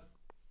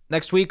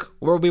 Next week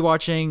we'll be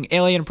watching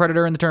Alien,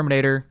 Predator, and the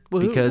Terminator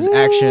because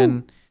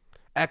action.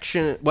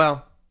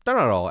 Well, they're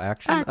not all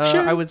action.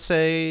 Action. I would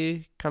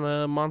say kind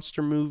of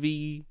monster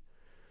movie,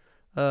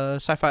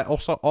 sci-fi.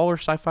 Also, all are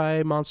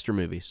sci-fi monster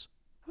movies.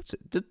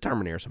 The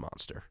Terminator's a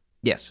monster.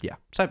 Yes. Yeah.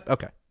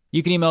 Okay.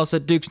 You can email us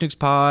at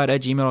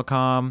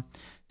dukesnookspod@gmail.com.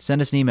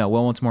 Send us an email.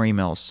 Will wants more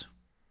emails.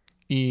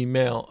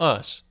 Email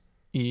us.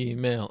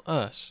 Email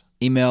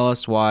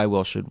us why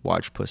Will should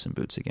watch Puss in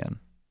Boots again.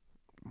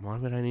 Why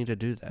would I need to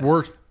do that?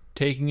 We're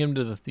taking him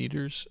to the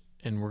theaters,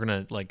 and we're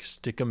going to like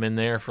stick him in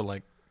there for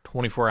like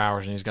 24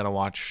 hours, and he's got to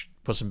watch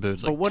Puss in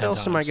Boots like But what 10 else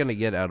times. am I going to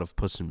get out of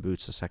Puss in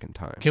Boots a second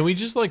time? Can we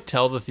just like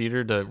tell the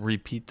theater to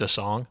repeat the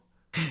song?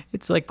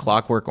 It's like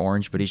Clockwork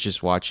Orange, but he's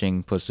just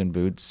watching Puss in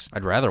Boots.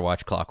 I'd rather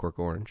watch Clockwork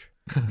Orange.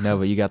 No,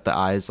 but you got the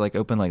eyes like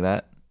open like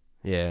that.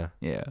 Yeah.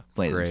 Yeah,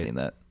 Blaine hasn't Great. seen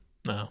that.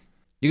 No.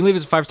 You can leave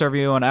us a 5-star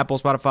review on Apple,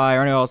 Spotify,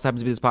 or anywhere else that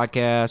happens to be this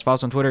podcast. Follow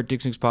us on Twitter,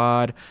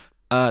 DukesNukesPod.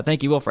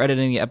 Thank you, Will, for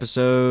editing the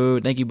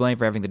episode. Thank you, Blaine,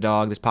 for having the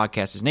dog this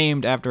podcast is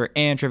named after.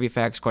 And Trivia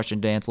Facts,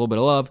 Question Dance, a little bit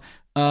of love.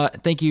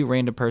 Thank you,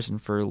 random person,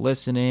 for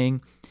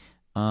listening.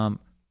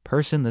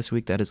 Person this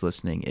week that is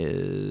listening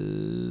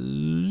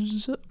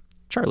is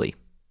Charlie.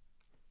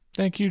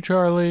 Thank you,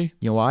 Charlie.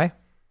 You know why?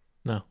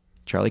 No.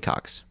 Charlie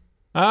Cox.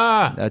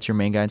 Ah, That's your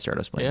main guy in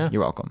Stardust, Blaine. Yeah.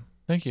 You're welcome.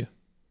 thank you.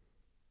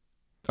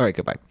 All right,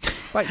 goodbye.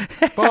 Bye.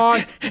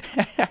 Bye.